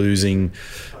 the losing,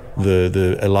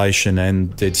 the elation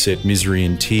and dead set misery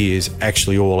and tears,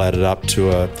 actually all added up to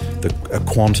a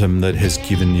quantum that has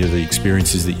given you the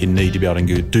experiences that you need to be able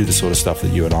to do the sort of stuff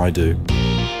that you and I do.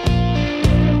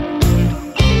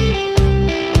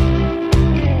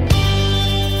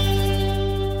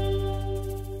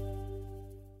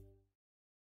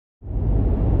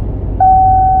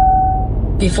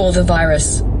 Before the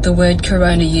virus, the word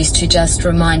corona used to just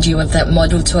remind you of that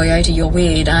model Toyota your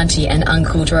weird auntie and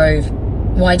uncle drove.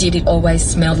 Why did it always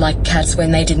smell like cats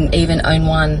when they didn't even own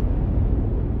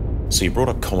one? So you brought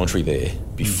up commentary there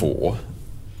before.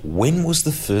 When was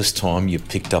the first time you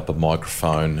picked up a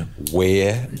microphone?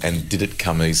 Where? And did it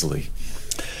come easily?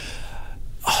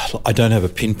 I don't have a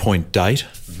pinpoint date,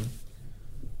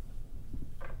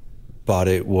 but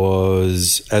it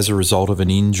was as a result of an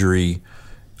injury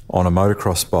on a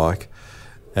motocross bike.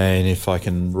 And if I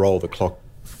can roll the clock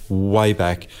way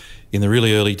back, in the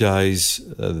really early days,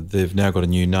 they've now got a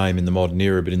new name in the modern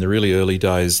era, but in the really early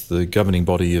days, the governing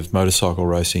body of motorcycle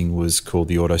racing was called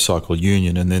the Autocycle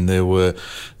Union, and then there were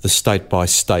the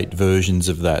state-by-state versions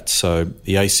of that. So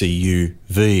the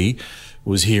ACUV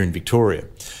was here in Victoria,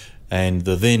 and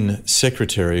the then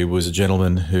secretary was a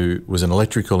gentleman who was an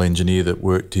electrical engineer that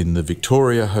worked in the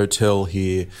Victoria Hotel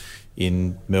here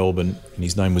in Melbourne, and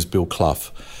his name was Bill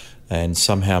Clough. And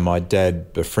somehow my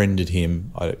dad befriended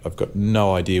him. I've got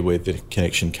no idea where the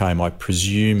connection came. I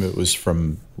presume it was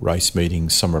from race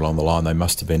meetings somewhere along the line. They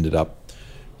must have ended up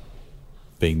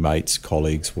being mates,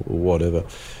 colleagues, or whatever.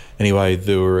 Anyway,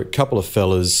 there were a couple of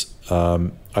fellas, I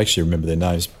actually remember their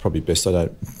names, probably best I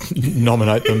don't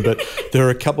nominate them, but there were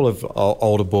a couple of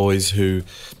older boys who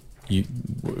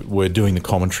were doing the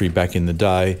commentary back in the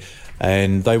day,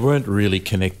 and they weren't really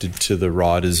connected to the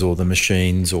riders or the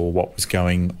machines or what was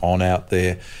going on out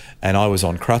there. And I was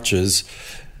on crutches,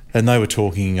 and they were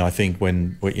talking, I think,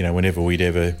 whenever we'd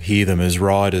ever hear them as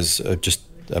riders, just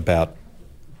about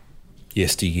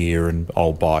yesteryear and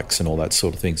old bikes and all that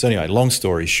sort of thing. So anyway, long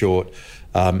story short,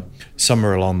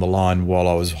 somewhere along the line while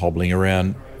I was hobbling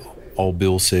around, old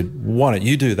Bill said, "Why don't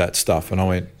you do that stuff?" And I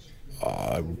went,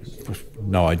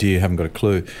 no idea, haven't got a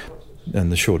clue.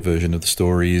 And the short version of the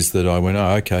story is that I went,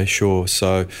 oh, okay, sure.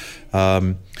 So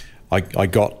I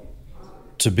got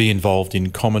to be involved in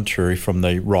commentary from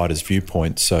the rider's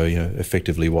viewpoint. So,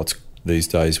 effectively what's these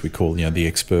days we call, the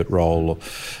expert role, or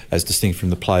as distinct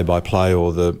from the play-by-play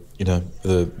or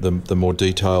the more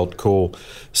detailed call.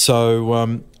 So,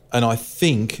 and I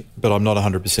think, but I'm not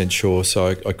 100% sure,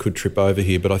 so I could trip over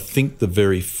here, but I think the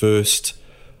very first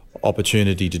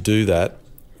opportunity to do that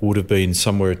would have been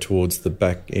somewhere towards the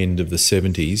back end of the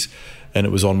 70s, and it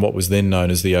was on what was then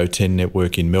known as the O10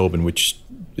 network in Melbourne, which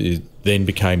then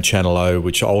became Channel O,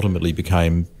 which ultimately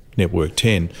became Network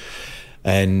 10.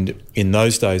 And in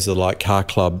those days, the Light Car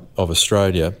Club of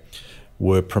Australia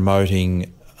were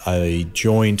promoting a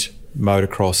joint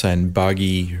motocross and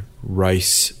buggy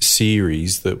race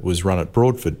series that was run at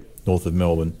Broadford, north of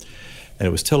Melbourne, and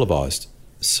it was televised.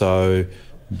 So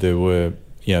there were,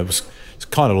 it's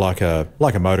kind of like a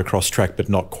motocross track, but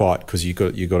not quite, because you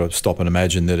got to stop and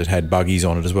imagine that it had buggies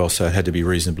on it as well. So it had to be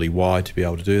reasonably wide to be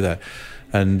able to do that.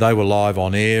 And they were live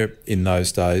on air in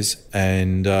those days,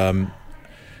 and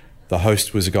the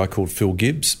host was a guy called Phil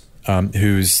Gibbs,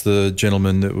 who's the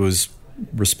gentleman that was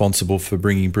responsible for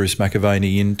bringing Bruce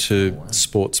McAvaney into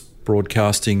sports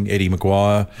broadcasting. Eddie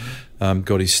Maguire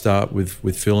got his start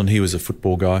with Phil, and he was a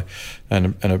football guy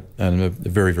and a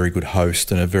very, very good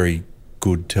host and a very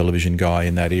good television guy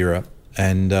in that era.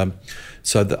 And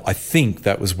so I think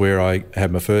that was where I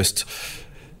had my first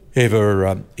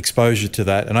ever exposure to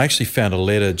that. And I actually found a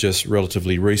letter just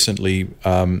relatively recently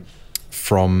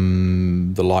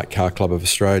from the Light Car Club of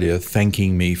Australia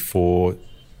thanking me for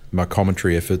my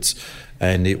commentary efforts,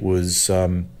 and it was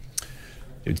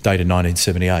dated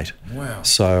 1978. Wow.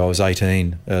 So I was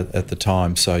 18 at the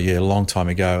time, so yeah, a long time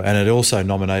ago. And it also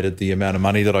nominated the amount of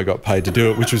money that I got paid to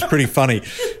do it, which was pretty funny.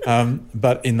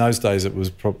 But in those days it was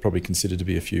probably considered to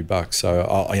be a few bucks. So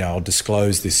I'll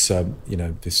disclose this,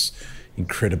 this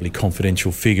incredibly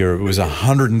confidential figure. It was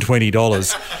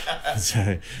 $120. So,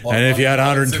 and if you had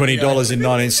 $120 in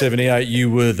 1978,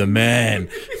 you were the man.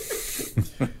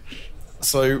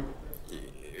 So,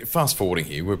 fast forwarding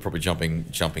here, we're probably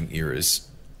jumping eras.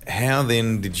 How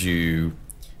then did you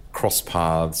cross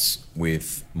paths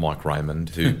with Mike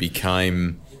Raymond, who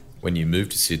became, when you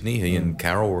moved to Sydney, he and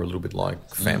Carol were a little bit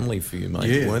like family for you,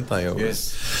 mate, weren't they?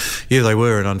 Yes. Yeah, they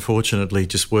were, and unfortunately,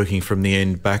 just working from the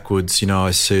end backwards,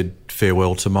 I said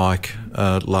farewell to Mike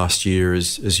last year,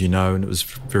 as you know, and it was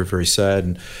very, very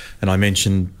sad. And I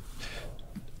mentioned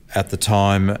at the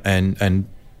time and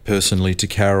personally to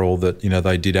Carol that,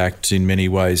 they did act in many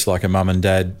ways like a mum and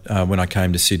dad when I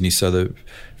came to Sydney, so they're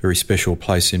a very special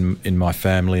place in my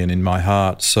family and in my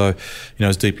heart. So, I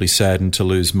was deeply saddened to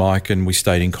lose Mike, and we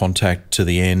stayed in contact to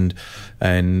the end.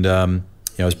 And, I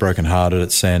was brokenhearted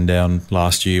at Sandown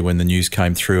last year when the news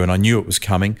came through, and I knew it was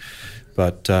coming.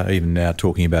 But even now,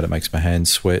 talking about it makes my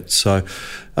hands sweat. So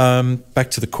back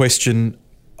to the question,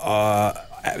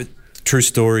 true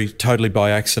story, totally by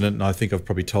accident, and I think I've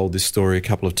probably told this story a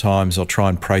couple of times. I'll try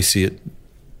and précis it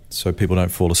so people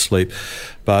don't fall asleep.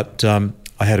 But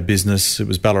I had a business. It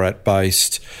was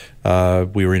Ballarat-based.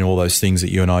 We were in all those things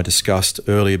that you and I discussed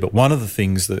earlier. But one of the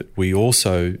things that we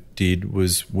also did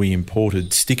was we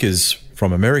imported stickers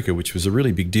from America, which was a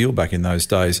really big deal back in those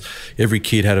days. Every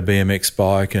kid had a BMX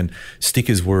bike, and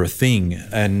stickers were a thing.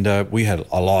 And we had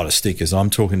a lot of stickers. I'm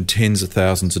talking tens of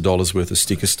thousands of dollars worth of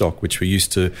sticker stock, which we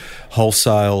used to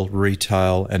wholesale,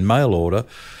 retail, and mail order.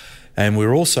 And we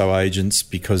were also agents,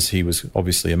 because he was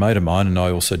obviously a mate of mine, and I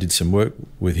also did some work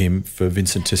with him for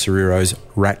Vincent Tessariro's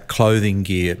Rat Clothing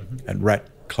gear. And Rat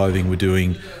Clothing were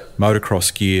doing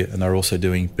motocross gear, and they were also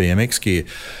doing BMX gear.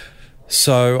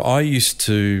 So I used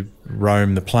to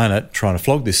roam the planet trying to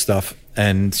flog this stuff.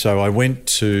 And so I went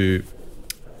to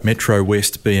Metro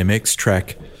West BMX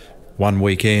track one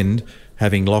weekend,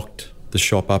 having locked the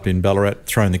shop up in Ballarat,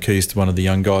 thrown the keys to one of the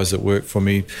young guys that worked for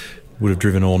me. Would have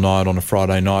driven all night on a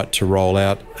Friday night to roll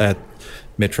out at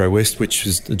Metro West, which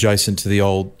was adjacent to the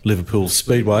old Liverpool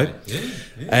Speedway.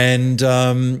 And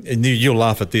you'll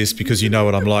laugh at this because you know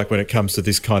what I'm like when it comes to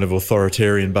this kind of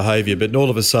authoritarian behaviour. But all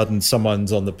of a sudden,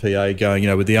 someone's on the PA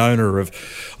going, with the owner of,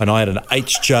 and I had an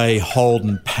HJ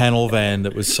Holden panel van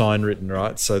that was sign written,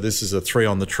 right? So this is a 3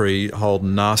 on the tree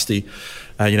Holden Nasty.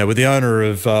 With the owner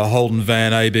of Holden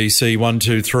Van ABC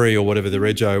 123 or whatever the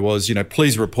rego was,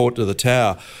 please report to the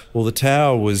tower. Well, the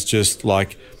tower was just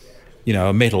like,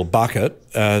 a metal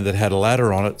bucket that had a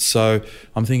ladder on it. So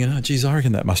I'm thinking, geez, I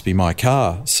reckon that must be my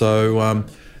car. So, and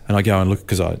I go and look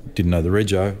because I didn't know the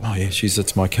rego. Oh, yeah, geez,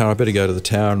 that's my car. I better go to the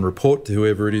tower and report to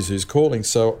whoever it is who's calling.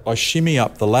 So I shimmy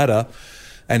up the ladder,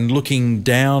 and looking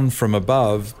down from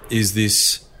above is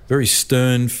this very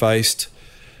stern-faced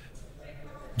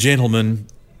gentleman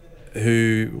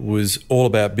who was all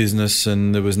about business,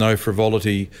 and there was no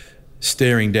frivolity,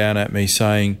 staring down at me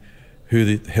saying,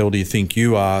 who the hell do you think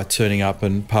you are, turning up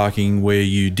and parking where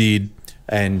you did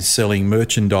and selling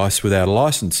merchandise without a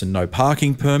licence and no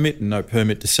parking permit and no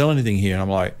permit to sell anything here? And I'm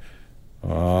like,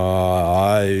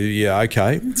 yeah,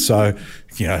 okay. So,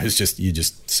 it's just, you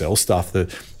just sell stuff.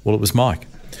 Well, it was Mike.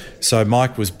 So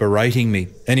Mike was berating me.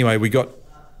 Anyway, we got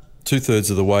 2/3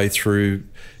 of the way through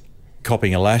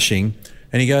copping a lashing,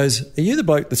 And he goes, are you the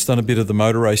bloke that's done a bit of the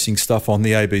motor racing stuff on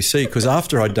the ABC? Because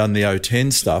after I'd done the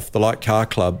 010 stuff, the Light Car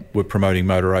Club were promoting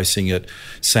motor racing at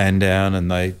Sandown, and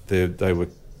they were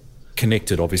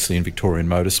connected, obviously, in Victorian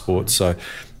motorsport. So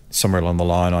somewhere along the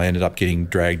line, I ended up getting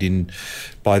dragged in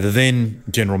by the then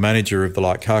general manager of the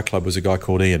Light Car Club, was a guy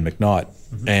called Ian McKnight.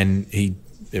 Mm-hmm. And he,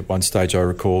 at one stage, I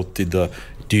recall, do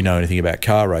you know anything about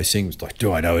car racing? It was like,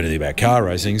 do I know anything about car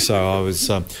racing? So I was,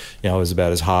 I was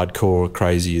about as hardcore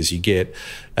crazy as you get.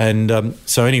 And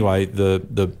so anyway,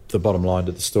 the bottom line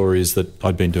to the story is that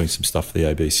I'd been doing some stuff for the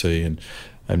ABC,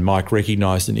 and Mike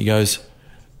recognised it, and he goes,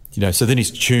 so then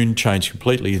his tune changed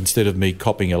completely. Instead of me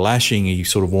copping a lashing, he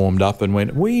sort of warmed up and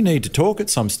went, we need to talk at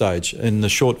some stage. And the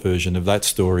short version of that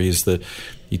story is that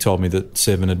he told me that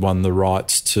Seven had won the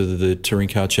rights to the Touring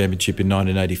Car Championship in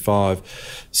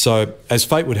 1985. So as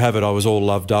fate would have it, I was all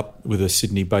loved up with a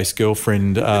Sydney-based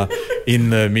girlfriend in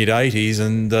the mid-'80s,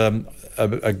 and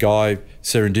a guy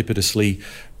serendipitously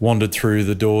wandered through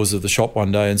the doors of the shop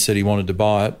one day and said he wanted to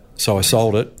buy it. So I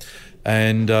sold it,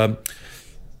 and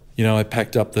I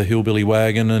packed up the hillbilly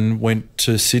wagon and went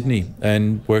to Sydney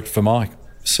and worked for Mike.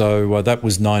 So that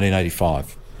was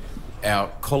 1985. Our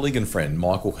colleague and friend,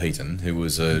 Michael Heaton, who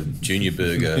was a junior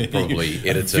burger, probably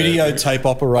editor. Videotape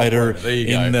operator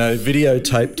in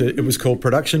videotape. It was called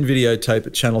Production Videotape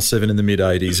at Channel 7 in the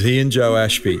mid-'80s. He and Joe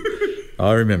Ashby.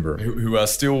 I remember him. Who are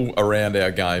still around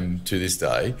our game to this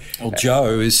day. Well,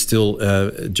 Joe is still,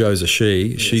 Joe's a she.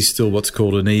 Yes. She's still what's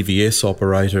called an EVS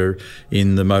operator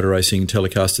in the motor racing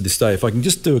telecast to this day. If I can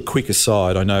just do a quick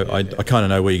aside, I know I kind of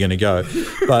know where you're going to go,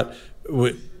 but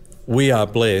we are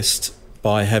blessed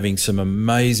by having some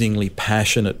amazingly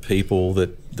passionate people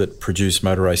that produce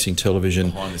motor racing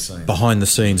television behind the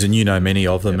scenes, and you know many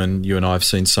of them, and you and I have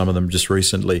seen some of them just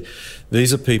recently.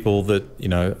 These are people that,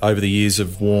 over the years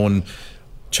have worn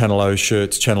Channel O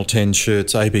shirts, Channel 10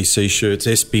 shirts, ABC shirts,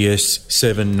 SBS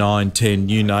 7, 9, 10,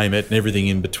 you name it, and everything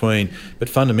in between. But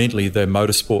fundamentally, they're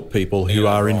motorsport people who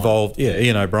are involved. Yeah,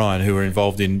 Ian O'Brien, who are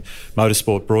involved in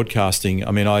motorsport broadcasting.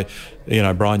 I mean, Ian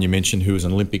O'Brien, you mentioned, who was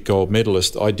an Olympic gold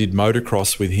medalist. I did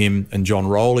motocross with him and John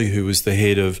Rowley, who was the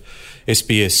head of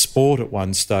SBS Sport at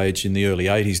one stage in the early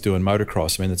 80s doing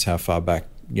motocross. I mean, that's how far back.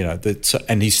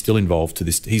 And he's still involved to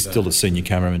this. He's still a senior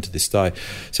cameraman to this day.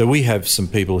 So we have some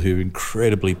people who are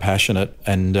incredibly passionate,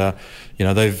 and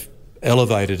they've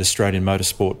elevated Australian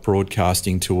motorsport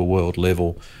broadcasting to a world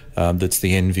level. That's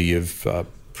the envy of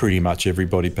pretty much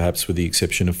everybody, perhaps with the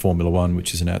exception of Formula One,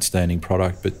 which is an outstanding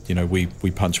product. But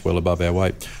we punch well above our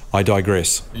weight. I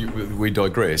digress. We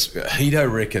digress. Hito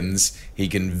reckons he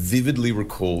can vividly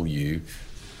recall you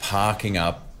parking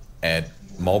up at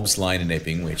Mobbs Lane in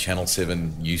Epping, where Channel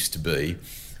 7 used to be.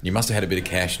 You must have had a bit of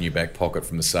cash in your back pocket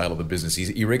from the sale of the business.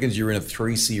 He reckons you're in a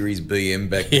 3 Series BM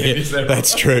back then. Yeah,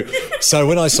 that's true. So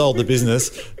when I sold the business,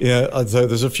 so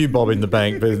there's a few bob in the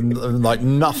bank, but like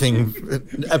nothing,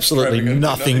 absolutely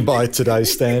nothing by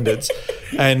today's standards.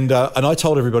 And I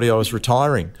told everybody I was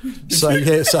retiring. So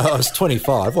I was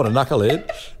 25. What a knucklehead.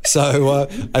 So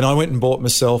and I went and bought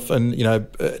myself, and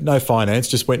no finance,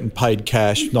 just went and paid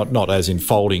cash, not as in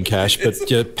folding cash,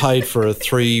 but paid for a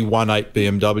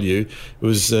 318 BMW. It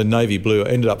was navy blue. I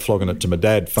ended up flogging it to my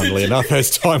dad, funnily enough,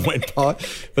 as time went by.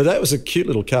 But that was a cute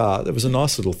little car. That was a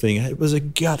nice little thing. It was a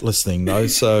gutless thing, though.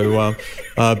 So,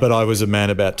 but I was a man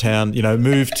about town.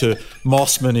 Moved to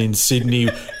Mossman in Sydney,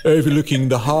 overlooking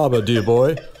the harbour, dear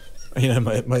boy. My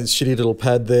shitty little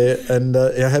pad there, and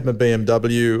I had my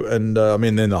BMW, and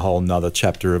then the whole nother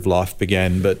chapter of life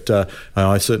began, but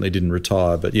I certainly didn't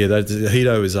retire. But yeah,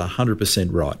 Hito is 100%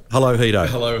 right. Hello, Hito.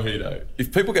 Hello, Hito.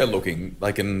 If people go looking,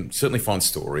 they can certainly find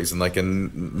stories, and they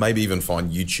can maybe even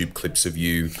find YouTube clips of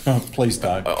you. Oh, please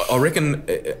don't. I reckon,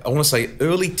 I want to say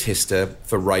early tester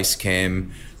for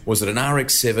Racecam. Was it an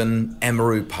RX-7,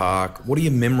 Amaru Park? What are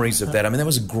your memories of that? I mean, that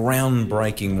was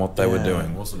groundbreaking what they were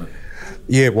doing, wasn't it?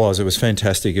 Yeah, it was. It was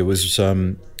fantastic. It was,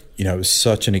 it was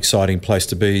such an exciting place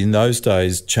to be. In those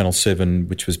days, Channel 7,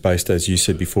 which was based, as you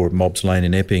said before, at Mobbs Lane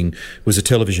in Epping, was a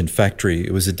television factory.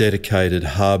 It was a dedicated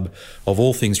hub of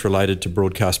all things related to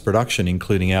broadcast production,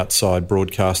 including outside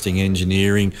broadcasting,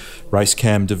 engineering, race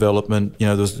cam development.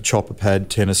 There was the chopper pad,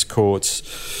 tennis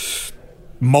courts,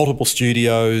 multiple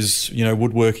studios,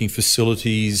 woodworking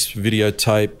facilities,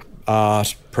 videotape,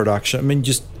 art, production.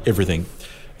 Just everything.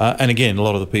 And again, a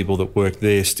lot of the people that work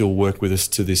there still work with us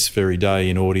to this very day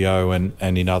in audio and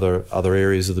in other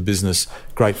areas of the business.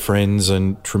 Great friends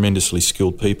and tremendously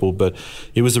skilled people. But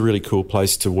it was a really cool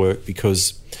place to work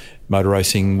because motor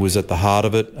racing was at the heart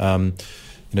of it.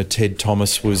 Ted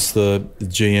Thomas was the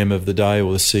GM of the day,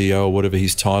 or the CEO, or whatever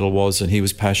his title was, and he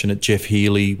was passionate. Jeff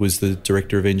Healy was the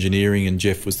director of engineering, and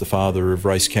Jeff was the father of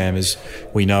Racecam as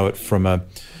we know it from a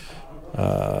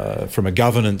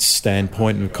governance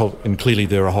standpoint, and clearly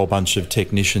there are a whole bunch of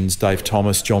technicians, Dave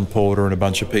Thomas, John Porter, and a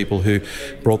bunch of people who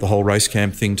brought the whole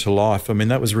Racecam thing to life. I mean,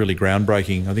 that was really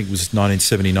groundbreaking. I think it was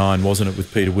 1979, wasn't it,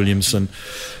 with Peter Williamson?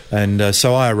 And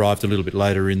so I arrived a little bit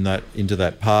later into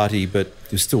that party, but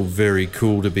it was still very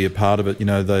cool to be a part of it.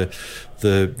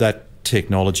 That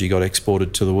technology got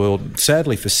exported to the world.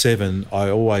 Sadly for Seven, I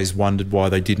always wondered why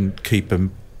they didn't keep a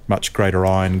much greater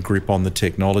iron grip on the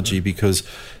technology, because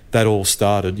that all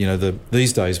started,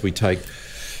 these days we take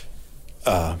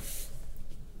that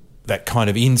kind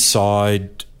of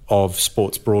inside of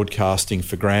sports broadcasting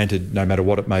for granted, no matter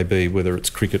what it may be, whether it's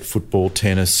cricket, football,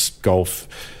 tennis, golf,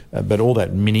 but all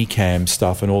that mini-cam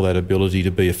stuff and all that ability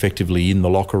to be effectively in the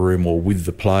locker room or with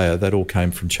the player, that all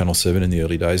came from Channel 7 in the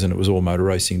early days, and it was all motor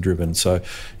racing driven. So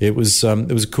it was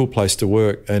a cool place to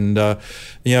work. And, I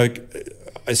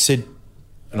said,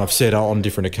 and I've said on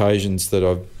different occasions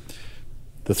that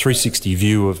the 360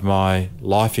 view of my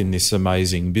life in this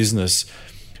amazing business,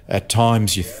 at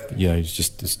times it's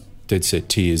just dead set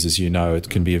tears, as you know. It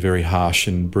can be a very harsh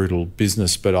and brutal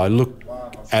business, but I look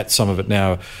at some of it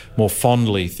now more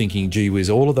fondly, thinking, gee whiz,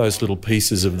 all of those little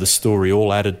pieces of the story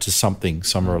all added to something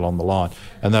somewhere along the line,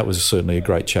 and that was certainly a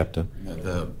great chapter.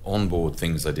 The onboard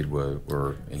things they did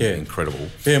were incredible.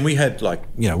 Yeah, and we had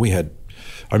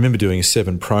I remember doing a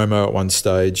Seven promo at one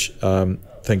stage.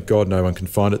 Thank God no one can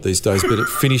find it these days, but it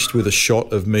finished with a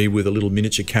shot of me with a little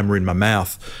miniature camera in my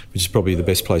mouth, which is probably the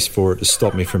best place for it to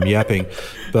stop me from yapping.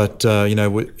 But,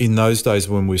 in those days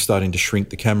when we were starting to shrink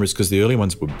the cameras, because the early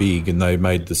ones were big and they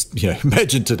made this,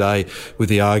 imagine today with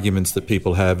the arguments that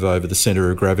people have over the centre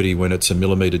of gravity when it's a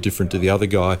millimetre different to the other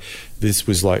guy. This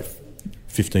was like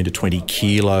 15 to 20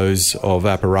 kilos of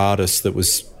apparatus that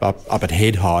was up at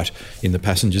head height in the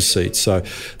passenger seat. So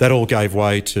that all gave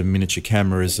way to miniature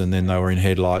cameras, and then they were in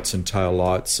headlights and tail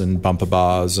lights and bumper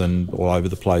bars and all over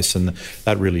the place, and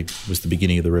that really was the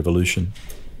beginning of the revolution.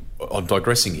 I'm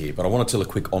digressing here, but I want to tell a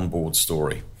quick onboard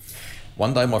story.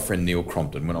 One day my friend Neil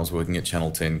Crompton, when I was working at Channel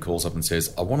 10, calls up and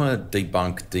says, I want to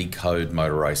decode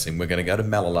motor racing. We're going to go to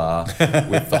Malala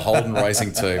with the Holden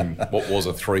racing team, what was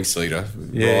a 3-seater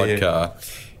ride car,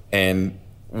 and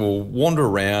we'll wander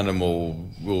around and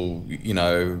we'll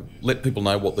let people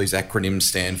know what these acronyms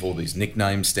stand for, these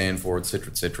nicknames stand for,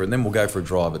 etc., and then we'll go for a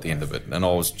drive at the end of it. And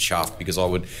I was chuffed because I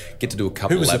would get to do a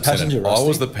couple of laps. Who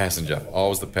was the passenger, I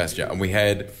was the passenger, and we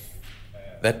had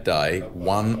that day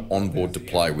one onboard to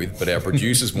play with, but our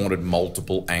producers wanted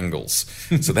multiple angles.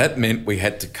 So that meant we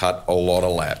had to cut a lot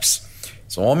of laps.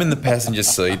 So I'm in the passenger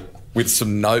seat with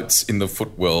some notes in the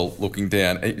footwell looking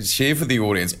down. Share for the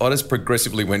audience, I just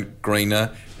progressively went greener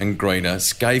and greener.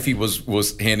 Scafey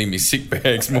was handing me sick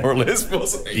bags, more or less,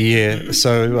 wasn't he? Yeah,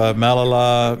 so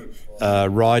Malala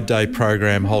ride day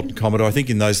program, Holden Commodore. I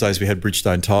think in those days we had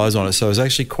Bridgestone tyres on it, so it was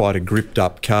actually quite a gripped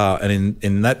up car. And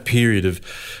in that period of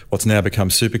what's now become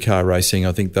supercar racing,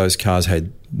 I think those cars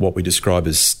had what we describe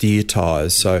as steer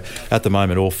tyres. So at the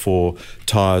moment, all 4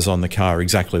 tyres on the car are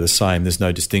exactly the same. There's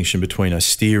no distinction between a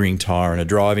steering tyre and a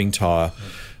driving tyre.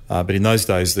 But in those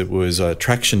days, there was a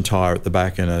traction tyre at the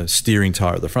back and a steering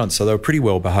tyre at the front. So they were pretty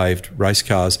well-behaved race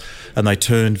cars, and they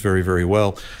turned very, very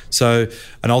well. So,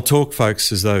 and I'll talk,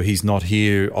 folks, as though he's not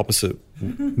here opposite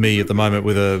me at the moment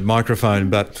with a microphone,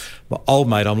 but my old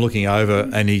mate, I'm looking over,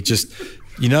 and he just,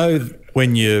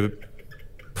 when you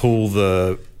pull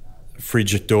the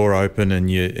fridge door open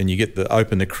and you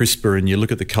open the crisper and you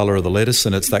look at the colour of the lettuce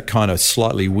and it's that kind of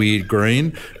slightly weird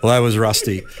green, well, that was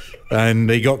Rusty. And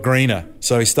he got greener.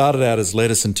 So he started out as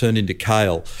lettuce and turned into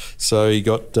kale. So he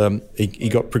got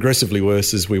progressively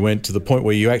worse as we went, to the point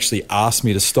where you actually asked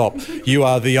me to stop. You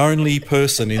are the only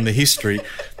person in the history,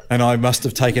 and I must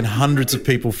have taken hundreds of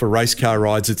people for race car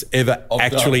rides, that's ever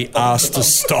asked to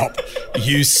stop.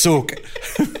 You sook.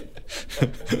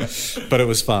 But it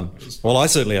was fun. Well, I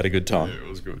certainly had a good time. Yeah, it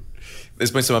was good.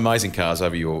 There's been some amazing cars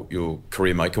over your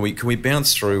career, mate. Can we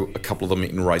bounce through a couple of them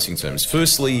in racing terms?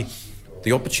 Firstly,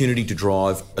 the opportunity to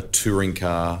drive a touring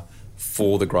car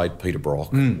for the great Peter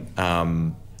Brock.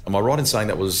 Am I right in saying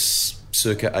that was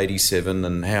circa 87,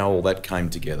 and how all that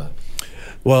came together?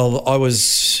 Well,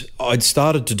 I'd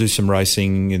started to do some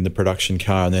racing in the production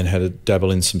car and then had to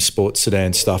dabble in some sports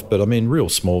sedan stuff, but I mean, real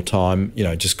small time,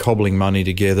 just cobbling money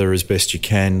together as best you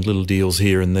can, little deals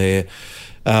here and there,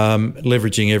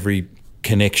 leveraging every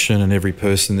connection and every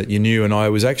person that you knew. And I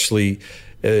was actually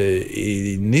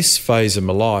in this phase of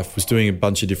my life was doing a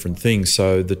bunch of different things.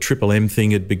 So the Triple M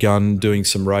thing had begun, doing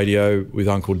some radio with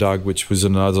Uncle Doug, which was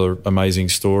another amazing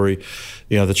story.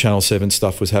 The Channel 7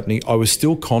 stuff was happening. I was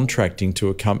still contracting to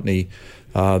a company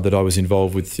that I was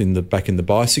involved with back in the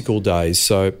bicycle days.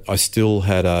 So I still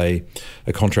had a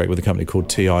contract with a company called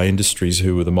TI Industries,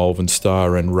 who were the Malvern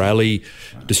Star and Rally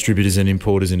distributors and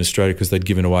importers in Australia, because they'd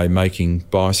given away making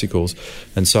bicycles.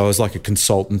 And so I was like a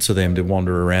consultant to them to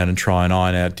wander around and try and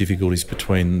iron out difficulties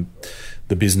between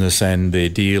the business and their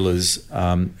dealers,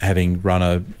 having run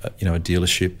a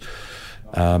dealership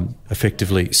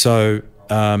effectively. So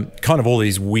kind of all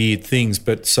these weird things,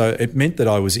 but so it meant that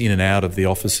I was in and out of the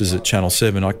offices at Channel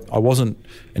 7. I wasn't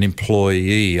an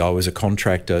employee, I was a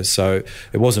contractor, so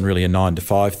it wasn't really a 9 to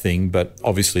 5 thing, but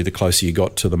obviously the closer you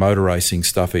got to the motor racing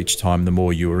stuff each time, the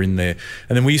more you were in there.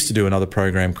 And then we used to do another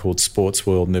program called Sports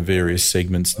World, and there are various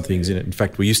segments and things in it. In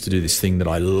fact, we used to do this thing that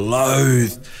I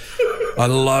loathed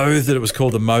that it was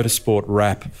called the Motorsport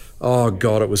Rap. Oh,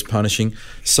 God, it was punishing.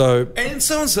 And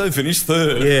so-and-so finished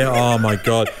third. Yeah, oh, my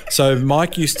God. So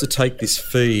Mike used to take this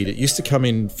feed. It used to come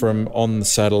in on the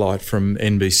satellite from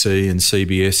NBC and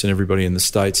CBS and everybody in the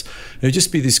States. It would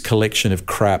just be this collection of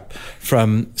crap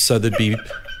so there'd be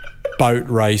boat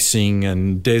racing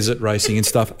and desert racing and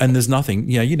stuff, and there's nothing.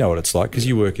 You know what it's like because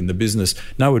you work in the business.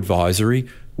 No advisory.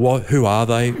 Who are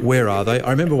they? Where are they? I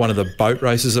remember one of the boat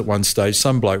races at one stage.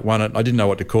 Some bloke won it. I didn't know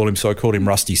what to call him, so I called him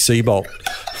Rusty Seabolt.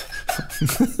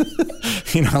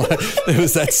 It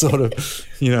was that sort of,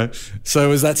 so it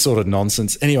was that sort of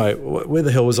nonsense. Anyway, where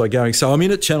the hell was I going? So I'm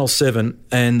in at Channel 7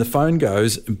 and the phone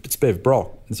goes, it's Bev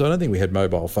Brock. And so I don't think we had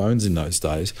mobile phones in those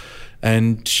days.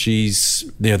 And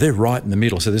they're right in the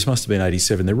middle. So this must have been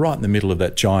 87. They're right in the middle of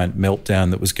that giant meltdown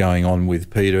that was going on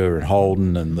with Peter and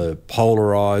Holden and the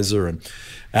polarizer, and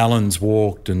Alan's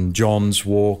walked and John's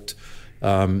walked,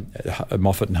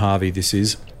 Moffat and Harvey this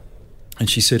is. And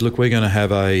she said, look, we're going to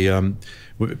have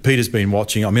Peter's been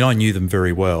watching. I mean, I knew them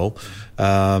very well.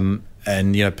 And,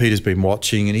 Peter's been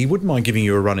watching and he wouldn't mind giving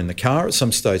you a run in the car at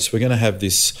some stage. So we're going to have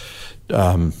this,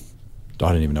 I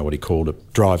don't even know what he called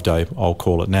it, drive day, I'll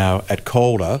call it now, at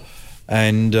Calder.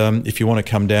 And if you want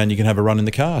to come down, you can have a run in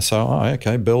the car. So,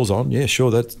 okay, bell's on. Yeah, sure,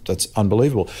 that's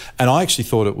unbelievable. And I actually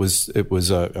thought it was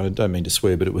I don't mean to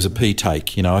swear, but it was a pee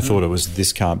take. I thought it was,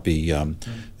 this can't be,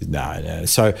 no.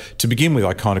 So to begin with,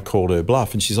 I kind of called her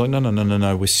bluff. And she's like,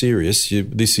 no, we're serious.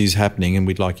 This is happening and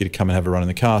we'd like you to come and have a run in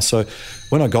the car. So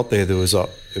when I got there, it was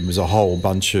a whole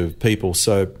bunch of people.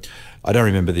 So I don't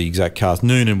remember the exact cars.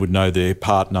 Noonan would know their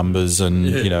part numbers and,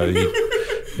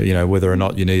 whether or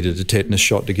not you needed a tetanus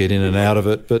shot to get in and out of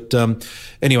it. But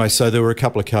anyway, so there were a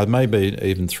couple of cars, maybe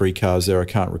even 3 cars there, I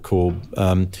can't recall.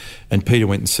 And Peter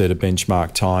went and set a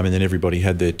benchmark time and then everybody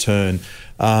had their turn.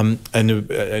 And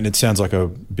it sounds like a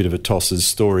bit of a tosser's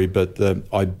story, but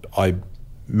I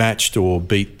matched or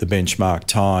beat the benchmark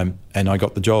time and I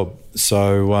got the job.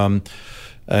 So...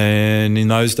 and in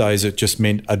those days, it just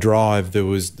meant a drive. There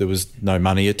was no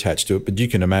money attached to it, but you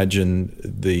can imagine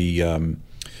the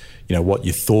what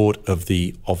you thought of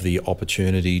the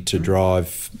opportunity to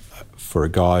drive for a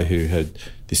guy who had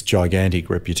this gigantic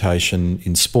reputation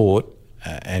in sport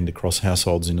and across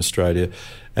households in Australia,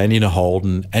 and in a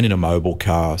Holden and in a mobile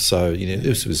car. So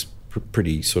this was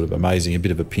pretty sort of amazing, a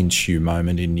bit of a pinch you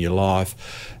moment in your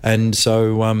life. And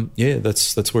so,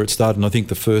 that's where it started. And I think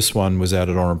the first one was out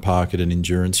at Oran Park at an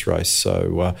endurance race.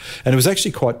 So, and it was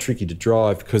actually quite tricky to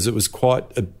drive because it was quite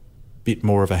a bit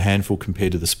more of a handful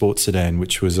compared to the sports sedan,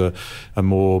 which was a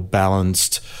more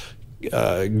balanced,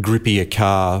 grippier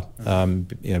car,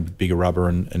 bigger rubber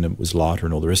and it was lighter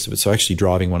and all the rest of it. So actually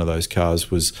driving one of those cars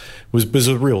was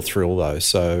a real thrill though.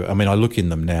 So, I mean, I look in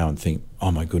them now and think, oh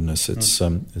my goodness, it's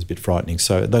a bit frightening.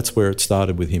 So that's where it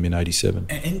started with him in 87.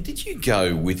 And did you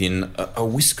go within a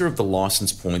whisker of the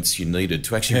licence points you needed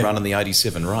to actually run in the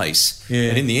 87 race? Yeah.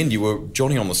 And in the end, you were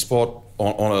Johnny on the spot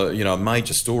on a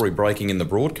major story breaking in the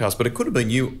broadcast, but it could have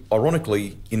been you,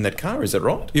 ironically, in that car. Is that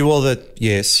right? Yeah, well,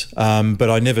 yes, but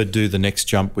I never do the next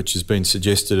jump, which has been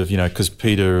suggested of because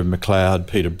Peter McLeod,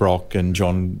 Peter Brock, and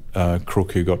John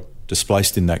Crook, who got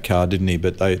displaced in that car, didn't he?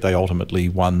 But they ultimately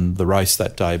won the race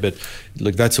that day. But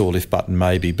look, that's all if button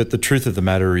maybe. But the truth of the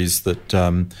matter is that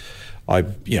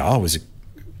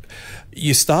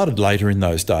you started later in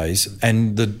those days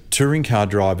and the touring car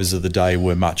drivers of the day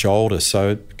were much older.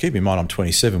 So keep in mind I'm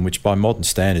 27, which by modern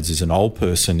standards is an old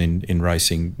person in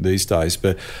racing these days.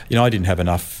 But, I didn't have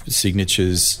enough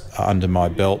signatures under my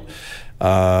belt.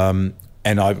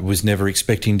 And I was never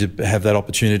expecting to have that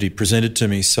opportunity presented to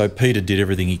me. So Peter did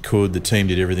everything he could. The team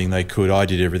did everything they could. I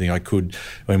did everything I could.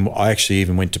 And I actually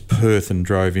even went to Perth and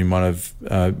drove in one of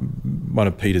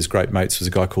Peter's great mates was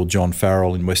a guy called John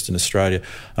Farrell in Western Australia.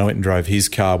 I went and drove his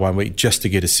car one week just to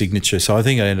get a signature. So I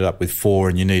think I ended up with 4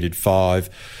 and you needed 5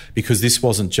 because this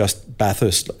wasn't just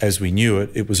Bathurst as we knew it.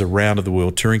 It was a round of the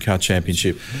World Touring Car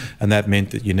Championship. And that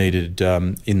meant that you needed,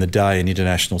 in the day, an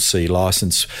International C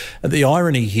licence. And the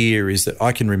irony here is that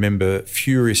I can remember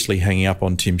furiously hanging up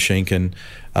on Tim Schenken,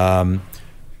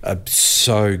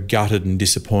 so gutted and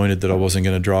disappointed that I wasn't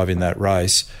going to drive in that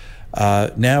race.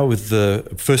 Now with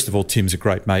first of all, Tim's a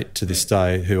great mate to this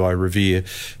day who I revere,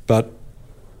 but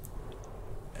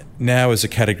now as a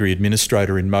category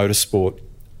administrator in motorsport,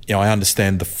 I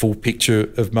understand the full picture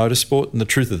of motorsport, and the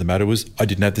truth of the matter was I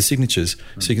didn't have the signatures.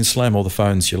 So you can slam all the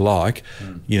phones you like,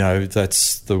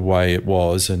 that's the way it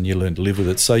was, and you learn to live with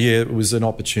it. So yeah, it was an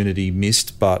opportunity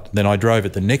missed, but then I drove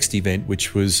at the next event,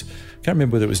 which was, I can't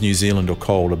remember whether it was New Zealand or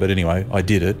Calder, but anyway, I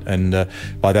did it, and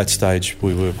by that stage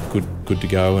we were good to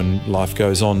go, and life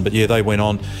goes on. But yeah, they went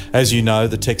on. As you know,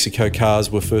 the Texaco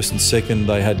cars were first and second.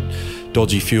 They had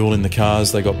dodgy fuel in the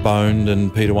cars. They got boned,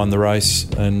 and Peter won the race,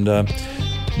 and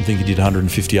I think he did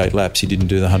 158 laps. He didn't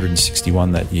do the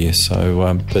 161 that year.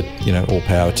 So, but, all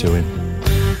power to him.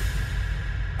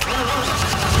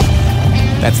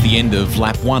 That's the end of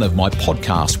lap 1 of my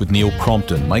podcast with Neil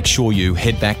Crompton. Make sure you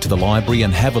head back to the library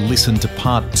and have a listen to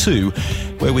part 2,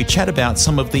 where we chat about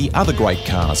some of the other great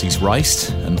cars he's raced,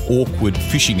 an awkward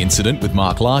fishing incident with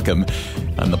Mark Larkham,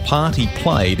 and the part he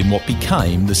played in what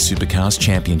became the Supercars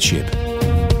Championship.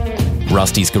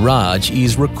 Rusty's Garage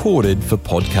is recorded for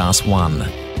Podcast 1.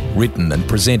 Written and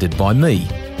presented by me,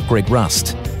 Greg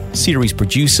Rust. Series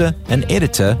producer and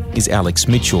editor is Alex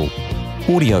Mitchell.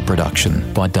 Audio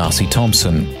production by Darcy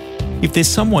Thompson. If there's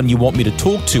someone you want me to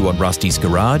talk to on Rusty's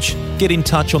Garage, get in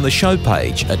touch on the show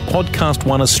page at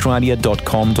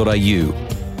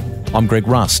podcast1australia.com.au. I'm Greg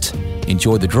Rust.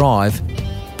 Enjoy the drive,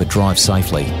 but drive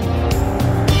safely.